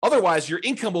 Otherwise, your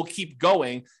income will keep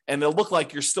going and it'll look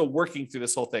like you're still working through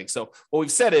this whole thing. So what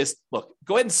we've said is, look,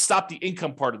 go ahead and stop the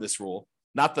income part of this rule,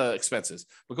 not the expenses,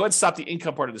 but go ahead and stop the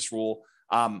income part of this rule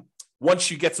once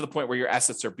you get to the point where your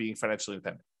assets are being financially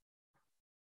independent.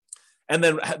 And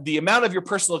then the amount of your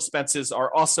personal expenses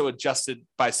are also adjusted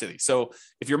by city. So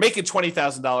if you're making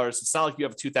 $20,000, it's not like you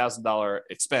have a $2,000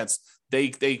 expense. They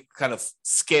kind of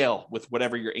scale with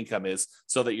whatever your income is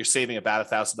so that you're saving about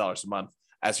 $1,000 a month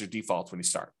as your default when you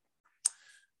start.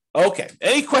 Okay.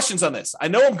 Any questions on this? I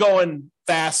know I'm going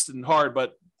fast and hard,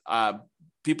 but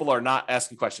people are not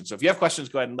asking questions. So if you have questions,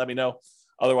 go ahead and let me know.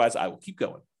 Otherwise, I will keep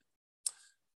going.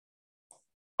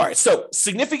 All right, so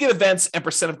significant events and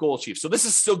percent of goal achieved. So this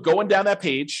is still going down that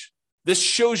page. This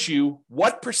shows you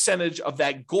what percentage of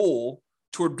that goal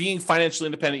toward being financially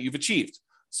independent you've achieved.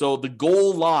 So the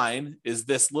goal line is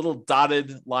this little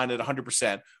dotted line at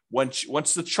 100%.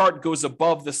 Once the chart goes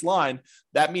above this line,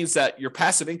 that means that your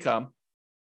passive income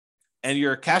and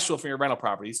your cash flow from your rental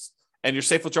properties and your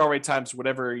safe withdrawal rate times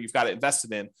whatever you've got it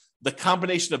invested in, the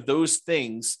combination of those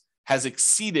things has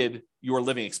exceeded your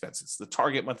living expenses, the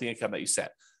target monthly income that you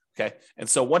set. Okay. And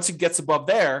so once it gets above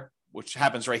there, which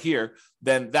happens right here,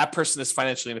 then that person is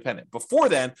financially independent. Before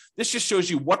then, this just shows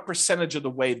you what percentage of the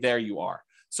way there you are.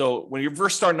 So when you're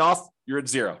first starting off, you're at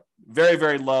zero, very,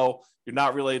 very low. You're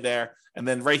not really there. And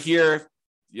then right here,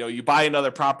 you buy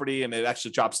another property and it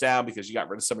actually drops down because you got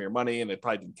rid of some of your money and it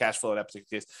probably didn't cash flow in that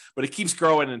particular case, but it keeps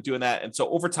growing and doing that. And so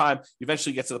over time, you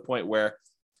eventually get to the point where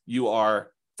you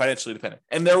are financially independent.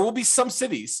 And there will be some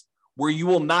cities where you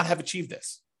will not have achieved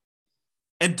this.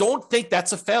 And don't think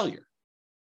that's a failure.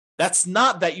 That's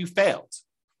not that you failed,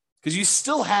 because you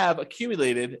still have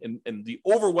accumulated in the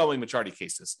overwhelming majority of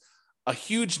cases, a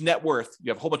huge net worth.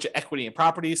 You have a whole bunch of equity in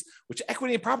properties, which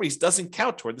equity in properties doesn't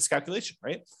count toward this calculation,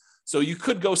 right? So you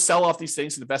could go sell off these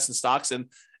things and invest in stocks. And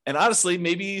honestly,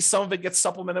 maybe some of it gets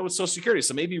supplemented with Social Security.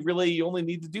 So maybe really you only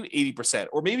need to do 80%,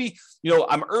 or maybe,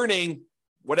 I'm earning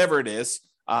whatever it is,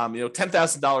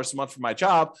 $10,000 a month for my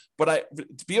job, but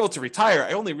to be able to retire,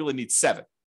 I only really need 7.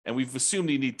 And we've assumed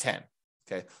you need 10.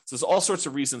 Okay. So there's all sorts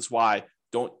of reasons why.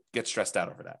 Don't get stressed out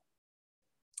over that.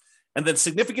 And then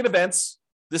significant events.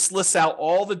 This lists out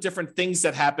all the different things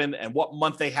that happened and what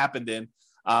month they happened in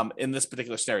this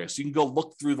particular scenario. So you can go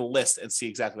look through the list and see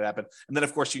exactly what happened. And then,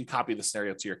 of course, you can copy the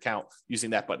scenario to your account using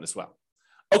that button as well.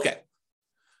 Okay.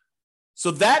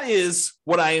 So that is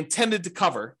what I intended to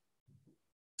cover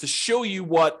to show you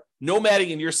what nomading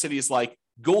in your city is like.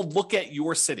 Go look at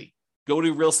your city. Go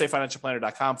to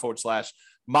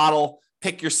realestateFinancialPlanner.com/model.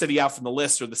 Pick your city out from the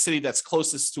list or the city that's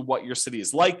closest to what your city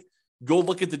is like. Go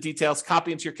look at the details,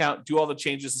 copy into your account, do all the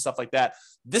changes and stuff like that.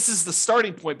 This is the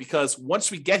starting point because once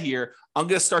we get here, I'm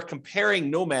going to start comparing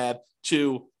Nomad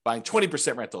to buying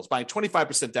 20% rentals, buying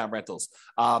 25% down rentals,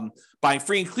 buying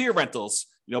free and clear rentals,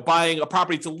 buying a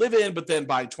property to live in, but then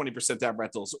buying 20% down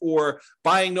rentals, or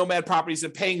buying Nomad properties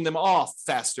and paying them off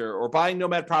faster, or buying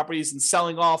Nomad properties and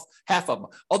selling off half of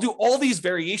them. I'll do all these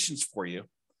variations for you,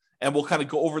 and we'll kind of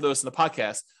go over those in the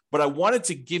podcast. But I wanted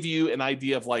to give you an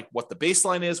idea of like what the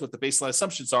baseline is, what the baseline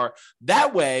assumptions are.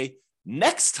 That way,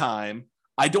 next time,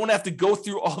 I don't have to go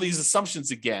through all these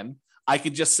assumptions again. I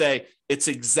can just say it's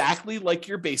exactly like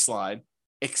your baseline,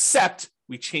 except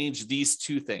we change these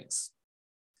 2 things.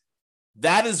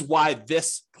 That is why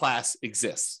this class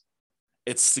exists.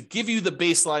 It's to give you the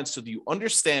baseline so that you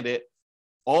understand it,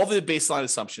 all the baseline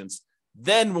assumptions.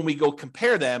 Then when we go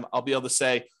compare them, I'll be able to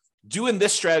say, doing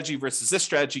this strategy versus this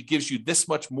strategy gives you this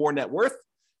much more net worth.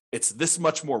 It's this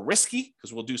much more risky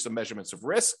because we'll do some measurements of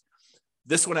risk.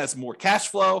 This one has more cash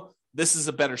flow. This is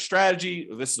a better strategy.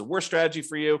 Or this is a worse strategy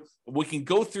for you. We can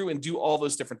go through and do all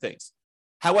those different things.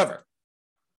 However,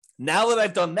 now that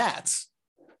I've done that,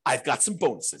 I've got some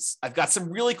bonuses. I've got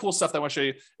some really cool stuff that I want to show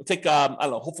you. It'll take,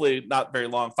 hopefully not very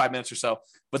long, 5 minutes or so.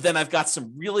 But then I've got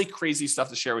some really crazy stuff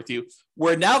to share with you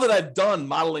where now that I've done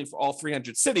modeling for all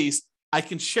 300 cities, I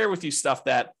can share with you stuff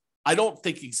that I don't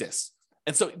think exists.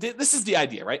 And so this is the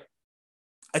idea, right?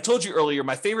 I told you earlier,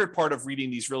 my favorite part of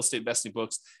reading these real estate investing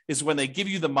books is when they give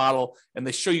you the model and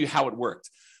they show you how it worked.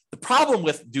 The problem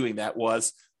with doing that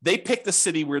was they picked the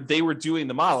city where they were doing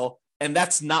the model, and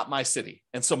that's not my city.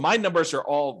 And so my numbers are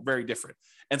all very different.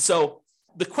 And so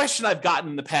the question I've gotten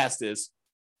in the past is,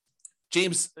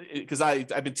 James, because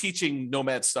I've been teaching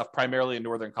Nomad stuff primarily in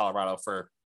Northern Colorado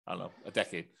for, a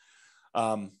decade.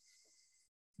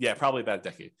 Yeah, probably about a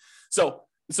decade. So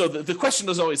the question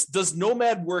is always, does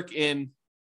Nomad work in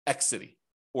X city?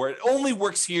 Or it only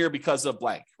works here because of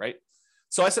blank, right?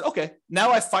 So I said, okay,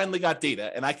 now I finally got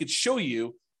data and I could show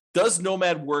you, does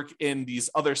Nomad work in these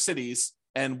other cities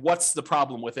and what's the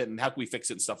problem with it and how can we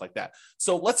fix it and stuff like that?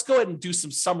 So let's go ahead and do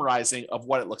some summarizing of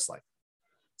what it looks like.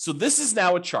 So this is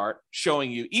now a chart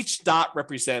showing you each dot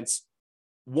represents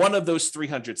one of those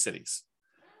 300 cities.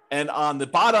 And on the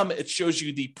bottom, it shows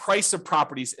you the price of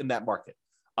properties in that market.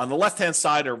 On the left-hand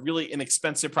side are really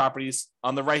inexpensive properties.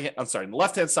 On the on the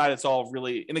left-hand side, it's all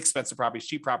really inexpensive properties,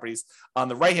 cheap properties. On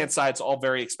the right-hand side, it's all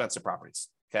very expensive properties,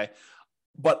 okay?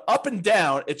 But up and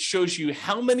down, it shows you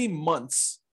how many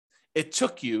months it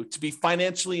took you to be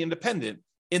financially independent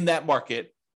in that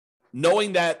market,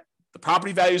 knowing that the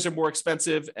property values are more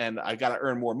expensive and I got to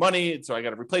earn more money, so I got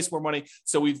to replace more money.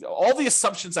 So all the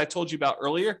assumptions I told you about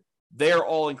earlier, they're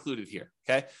all included here,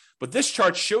 okay? But this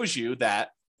chart shows you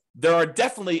that there are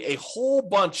definitely a whole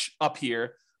bunch up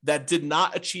here that did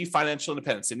not achieve financial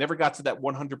independence. They never got to that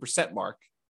 100% mark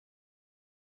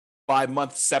by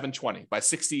month 720, by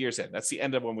 60 years in. That's the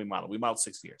end of when we modeled. We modeled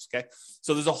 60 years, okay?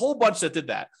 So there's a whole bunch that did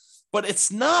that. But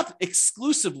it's not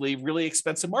exclusively really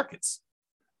expensive markets.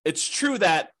 It's true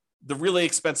that the really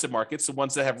expensive markets, the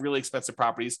ones that have really expensive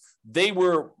properties, they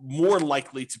were more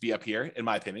likely to be up here, in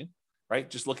my opinion. Right?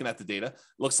 Just looking at the data,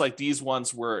 looks like these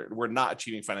ones were not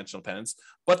achieving financial independence,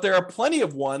 but there are plenty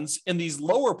of ones in these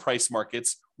lower price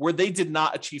markets where they did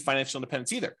not achieve financial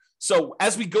independence either. So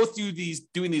as we go through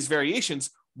doing these variations,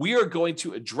 we are going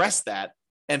to address that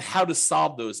and how to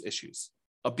solve those issues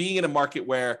of being in a market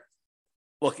where,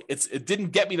 look, it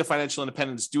didn't get me to financial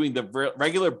independence doing the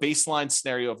regular baseline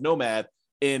scenario of Nomad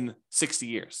in 60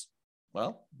 years.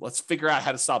 Well, let's figure out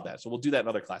how to solve that. So we'll do that in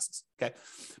other classes, okay?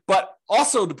 But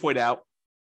also to point out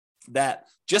that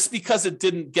just because it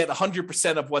didn't get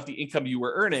 100% of what the income you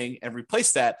were earning and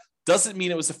replace that doesn't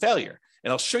mean it was a failure.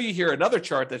 And I'll show you here another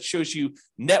chart that shows you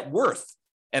net worth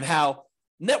and how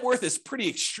net worth is pretty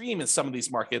extreme in some of these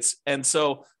markets. And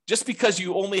so just because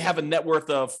you only have a net worth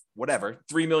of whatever,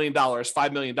 $3 million,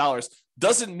 $5 million,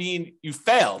 doesn't mean you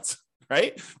failed,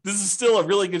 right? This is still a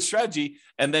really good strategy.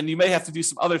 And then you may have to do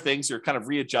some other things or kind of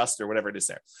readjust or whatever it is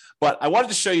there. But I wanted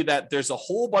to show you that there's a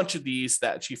whole bunch of these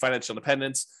that achieve financial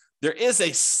independence. There is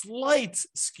a slight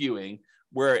skewing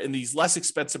where in these less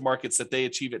expensive markets that they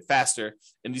achieve it faster.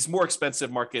 In these more expensive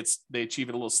markets, they achieve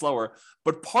it a little slower.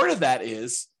 But part of that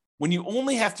is when you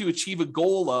only have to achieve a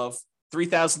goal of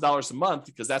 $3,000 a month,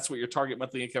 because that's what your target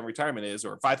monthly income retirement is,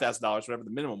 or $5,000, whatever the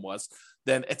minimum was,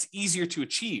 then it's easier to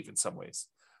achieve in some ways.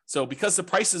 So because the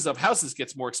prices of houses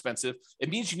gets more expensive, it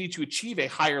means you need to achieve a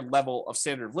higher level of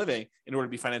standard of living in order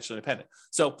to be financially independent.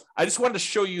 So I just wanted to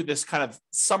show you this kind of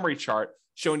summary chart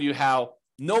showing you how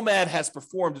Nomad has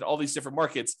performed in all these different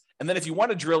markets. And then if you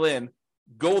want to drill in,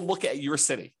 go look at your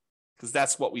city, because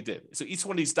that's what we did. So each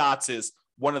one of these dots is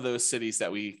one of those cities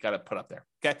that we got to put up there.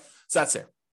 Okay, so that's there.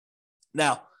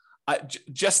 Now,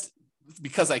 just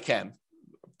because I can,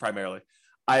 primarily,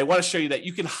 I want to show you that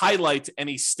you can highlight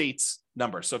any state's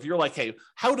number. So if you're like, hey,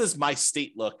 how does my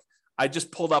state look? I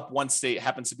just pulled up one state, it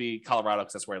happens to be Colorado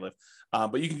because that's where I live.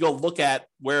 But you can go look at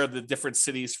where the different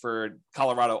cities for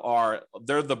Colorado are.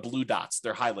 They're the blue dots.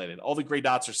 They're highlighted. All the gray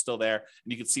dots are still there,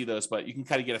 and you can see those, but you can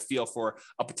kind of get a feel for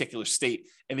a particular state.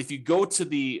 And if you go to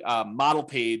the model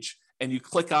page and you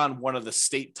click on one of the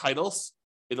state titles,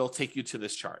 it'll take you to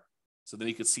this chart. So then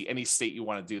you can see any state you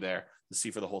want to do there to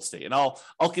see for the whole state. And I'll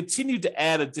continue to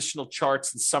add additional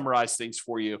charts and summarize things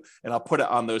for you, and I'll put it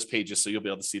on those pages so you'll be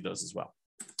able to see those as well.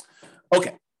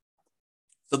 Okay,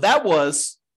 so that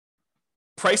was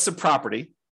price of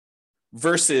property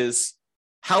versus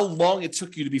how long it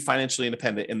took you to be financially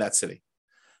independent in that city.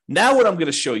 Now what I'm going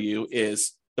to show you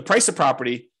is the price of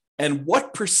property and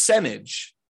what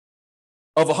percentage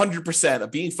of 100% of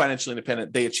being financially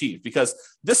independent they achieved. Because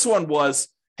this one was,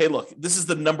 hey, look, this is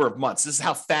the number of months. This is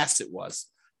how fast it was.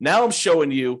 Now I'm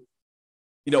showing you,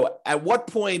 at what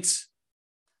point,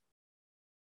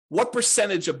 what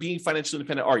percentage of being financially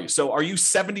independent are you? So are you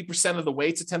 70% of the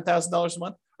way to $10,000 a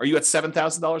month? Are you at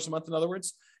 $7,000 a month, in other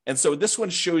words? And so this one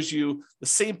shows you the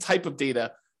same type of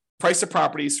data, price of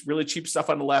properties, really cheap stuff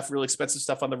on the left, really expensive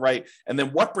stuff on the right, and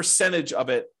then what percentage of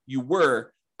it you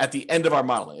were at the end of our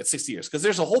modeling at 60 years. Because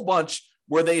there's a whole bunch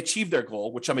where they achieved their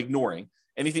goal, which I'm ignoring.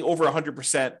 Anything over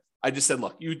 100%, I just said,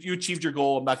 look, you achieved your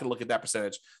goal. I'm not going to look at that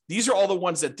percentage. These are all the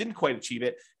ones that didn't quite achieve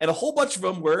it. And a whole bunch of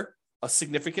them were a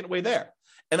significant way there.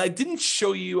 And I didn't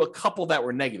show you a couple that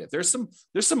were negative. There's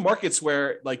some markets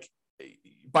where, like,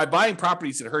 by buying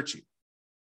properties, it hurts you,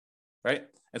 right?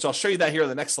 And so I'll show you that here on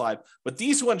the next slide. But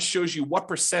these ones shows you what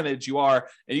percentage you are,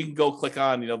 and you can go click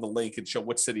on the link and show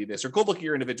what city it is, or go look at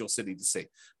your individual city to see.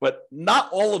 But not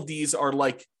all of these are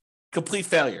like complete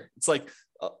failure. It's like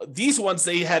these ones,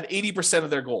 they had 80% of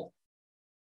their goal.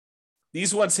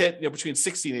 These ones hit between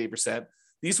 60 and 80%.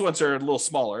 These ones are a little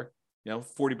smaller,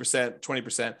 40%,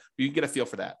 20%, but you can get a feel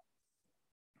for that.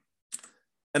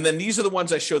 And then these are the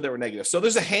ones I showed that were negative. So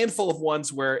there's a handful of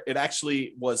ones where it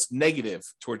actually was negative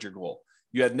towards your goal.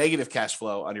 You had negative cash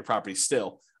flow on your property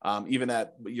still, even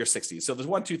at year 60. So there's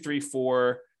 1, 2, 3,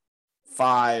 4,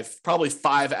 5, probably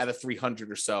 5 out of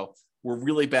 300 or so were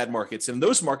really bad markets. And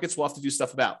those markets we'll have to do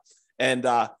stuff about. And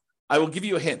I will give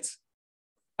you a hint.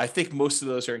 I think most of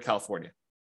those are in California.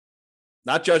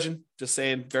 Not judging, just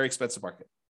saying very expensive market.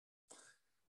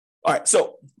 All right,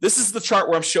 so this is the chart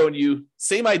where I'm showing you,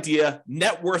 same idea,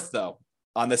 net worth though,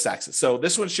 on this axis. So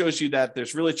this one shows you that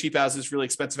there's really cheap houses, really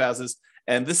expensive houses,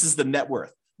 and this is the net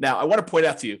worth. Now, I want to point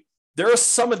out to you, there are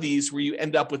some of these where you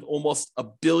end up with almost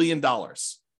 $1 billion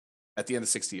at the end of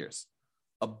 60 years.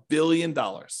 $1 billion.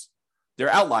 They're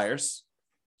outliers.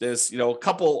 There's, a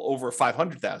couple over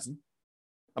 500,000.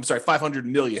 I'm sorry, 500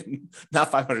 million, not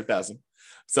 500,000.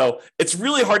 So it's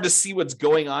really hard to see what's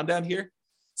going on down here.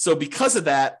 So because of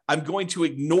that, I'm going to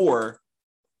ignore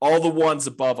all the ones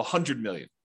above 100 million.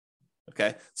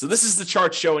 Okay. So this is the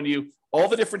chart showing you all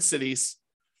the different cities,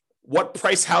 what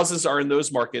price houses are in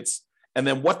those markets, and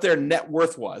then what their net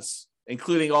worth was,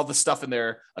 including all the stuff in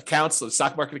their accounts, so the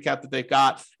stock market account that they've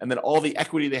got, and then all the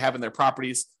equity they have in their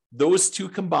properties. Those two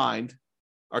combined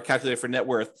are calculated for net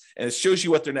worth, and it shows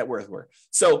you what their net worth were.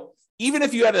 So even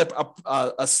if you had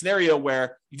a scenario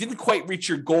where you didn't quite reach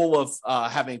your goal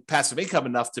of having passive income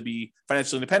enough to be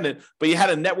financially independent, but you had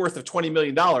a net worth of $20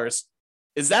 million,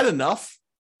 is that enough?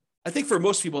 I think for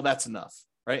most people, that's enough,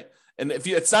 right? And if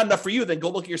it's not enough for you, then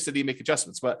go look at your city and make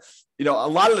adjustments. But, a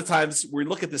lot of the times we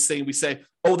look at this thing, we say,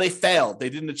 oh, they failed. They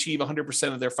didn't achieve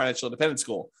 100% of their financial independence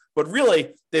goal. But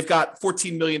really, they've got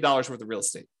 $14 million worth of real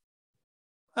estate.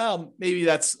 Maybe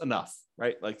that's enough,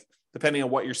 right? Like, depending on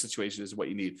what your situation is and what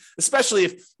you need, especially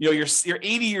if you're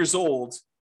 80 years old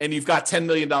and you've got $10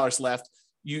 million left.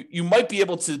 you might be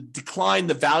able to decline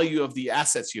the value of the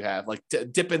assets you have, like to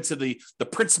dip into the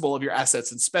principal of your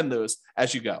assets and spend those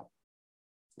as you go.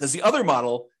 Because the other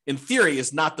model, in theory,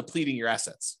 is not depleting your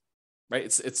assets, right?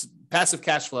 It's passive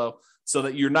cash flow so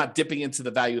that you're not dipping into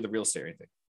the value of the real estate or anything.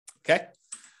 Okay.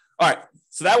 All right.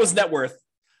 So that was net worth.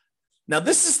 Now,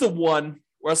 this is the one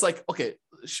where I was like, okay,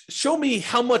 show me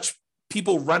how much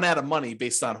people run out of money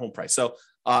based on home price. So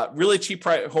really cheap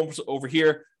homes over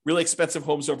here, really expensive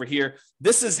homes over here.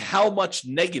 This is how much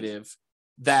negative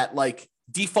that like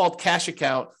default cash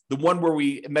account, the one where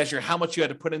we measure how much you had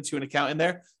to put into an account in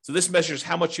there. So this measures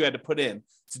how much you had to put in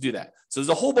to do that. So there's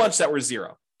a whole bunch that were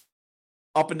zero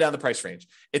up and down the price range.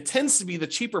 It tends to be the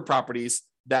cheaper properties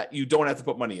that you don't have to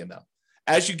put money in though.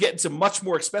 As you get into much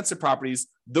more expensive properties,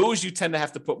 those you tend to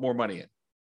have to put more money in.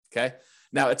 Okay.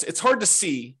 Now it's hard to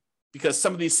see because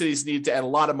some of these cities need to add a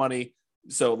lot of money.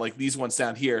 So like these ones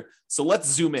down here. So let's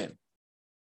zoom in.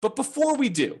 But before we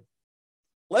do,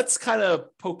 let's kind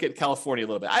of poke at California a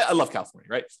little bit. I love California,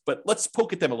 right? But let's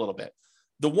poke at them a little bit.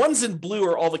 The ones in blue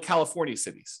are all the California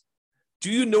cities.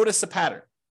 Do you notice a pattern?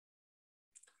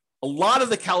 A lot of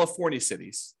the California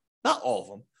cities, not all of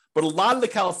them, but a lot of the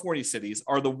California cities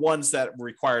are the ones that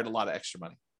required a lot of extra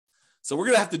money. So we're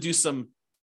going to have to do some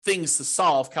things to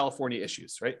solve California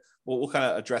issues, right? We'll kind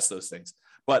of address those things.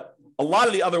 But a lot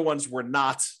of the other ones were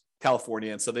not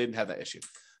California, and so they didn't have that issue.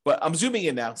 But I'm zooming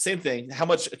in now, same thing, how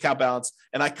much account balance,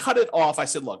 and I cut it off. I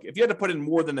said, look, if you had to put in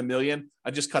more than $1 million, I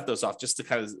just cut those off just to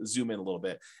kind of zoom in a little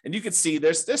bit. And you can see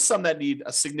there's some that need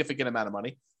a significant amount of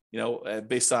money,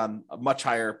 based on much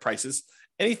higher prices.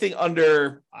 Anything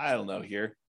under, I don't know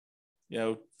here,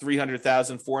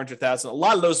 300,000, 400,000, a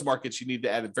lot of those markets you need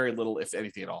to add very little, if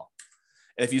anything at all.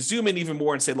 And if you zoom in even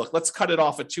more and say, look, let's cut it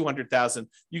off at 200,000,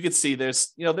 you can see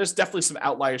there's definitely some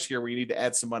outliers here where you need to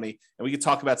add some money. And we can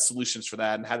talk about solutions for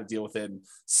that and how to deal with it and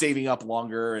saving up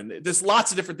longer. And there's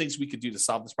lots of different things we could do to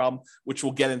solve this problem, which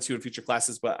we'll get into in future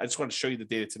classes. But I just want to show you the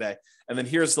data today. And then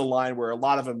here's the line where a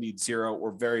lot of them need zero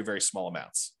or very, very small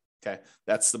amounts. Okay.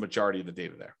 That's the majority of the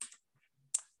data there.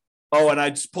 Oh, and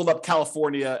I just pulled up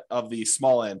California of the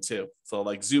small end too. So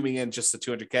like zooming in just to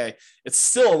 200K, it's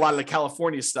still a lot of the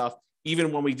California stuff,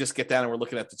 even when we just get down and we're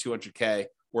looking at the 200K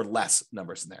or less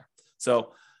numbers in there.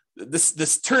 So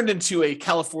this turned into a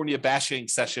California bashing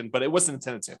session, but it wasn't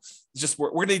intended to. It's just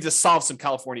we're going to need to solve some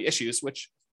California issues, which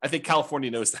I think California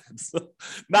knows that. So,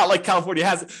 not like California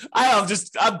has it.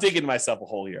 I'm digging myself a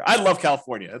hole here. I love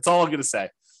California. That's all I'm going to say.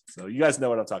 So you guys know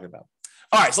what I'm talking about.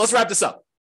 All right, so let's wrap this up.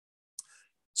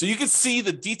 So you can see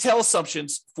the detailed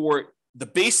assumptions for the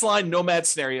baseline Nomad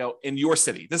scenario in your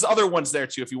city. There's other ones there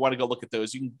too. If you want to go look at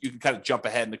those, you can kind of jump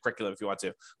ahead in the curriculum if you want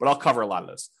to, but I'll cover a lot of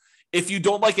those. If you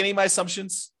don't like any of my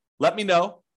assumptions, let me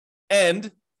know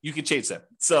and you can change them.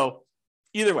 So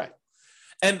either way.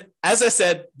 And as I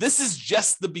said, this is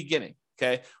just the beginning.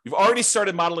 Okay. We've already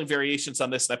started modeling variations on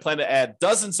this, and I plan to add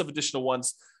dozens of additional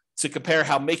ones to compare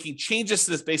how making changes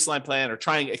to this baseline plan or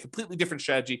trying a completely different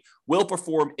strategy will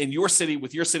perform in your city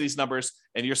with your city's numbers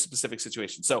and your specific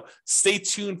situation. So stay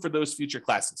tuned for those future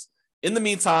classes. In the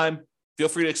meantime, feel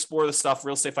free to explore the stuff,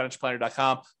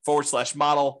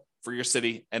 realestatefinancialplanner.com/model for your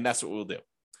city. And that's what we'll do.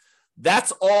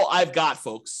 That's all I've got,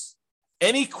 folks.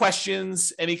 Any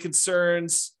questions, any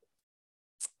concerns?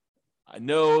 I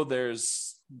know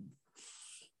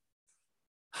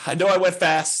I went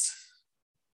fast.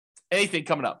 Anything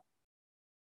coming up?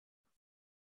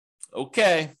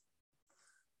 Okay.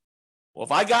 Well,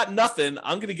 if I got nothing,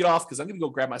 I'm going to get off because I'm going to go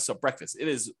grab myself breakfast.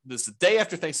 This is the day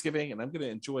after Thanksgiving, and I'm going to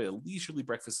enjoy a leisurely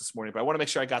breakfast this morning. But I want to make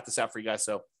sure I got this out for you guys.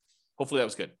 So hopefully that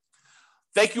was good.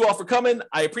 Thank you all for coming.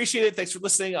 I appreciate it. Thanks for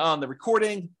listening on the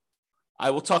recording.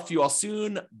 I will talk to you all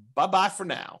soon. Bye-bye for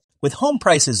now. With home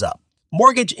prices up,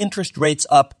 mortgage interest rates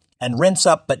up, and rents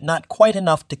up, but not quite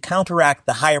enough to counteract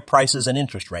the higher prices and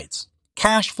interest rates,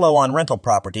 cash flow on rental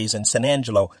properties in San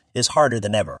Angelo is harder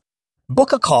than ever.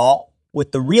 Book a call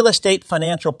with the Real Estate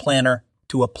Financial Planner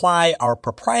to apply our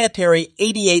proprietary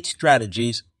 88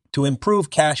 strategies to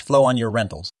improve cash flow on your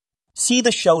rentals. See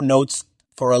the show notes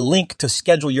for a link to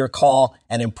schedule your call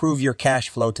and improve your cash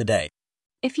flow today.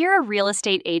 If you're a real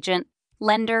estate agent,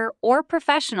 lender, or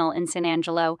professional in San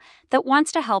Angelo that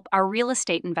wants to help our real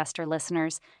estate investor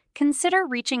listeners, consider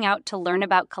reaching out to learn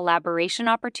about collaboration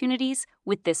opportunities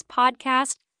with this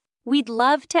podcast. We'd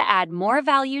love to add more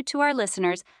value to our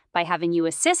listeners by having you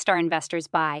assist our investors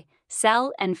buy,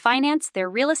 sell, and finance their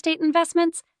real estate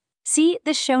investments. See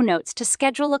the show notes to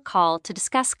schedule a call to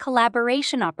discuss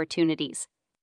collaboration opportunities.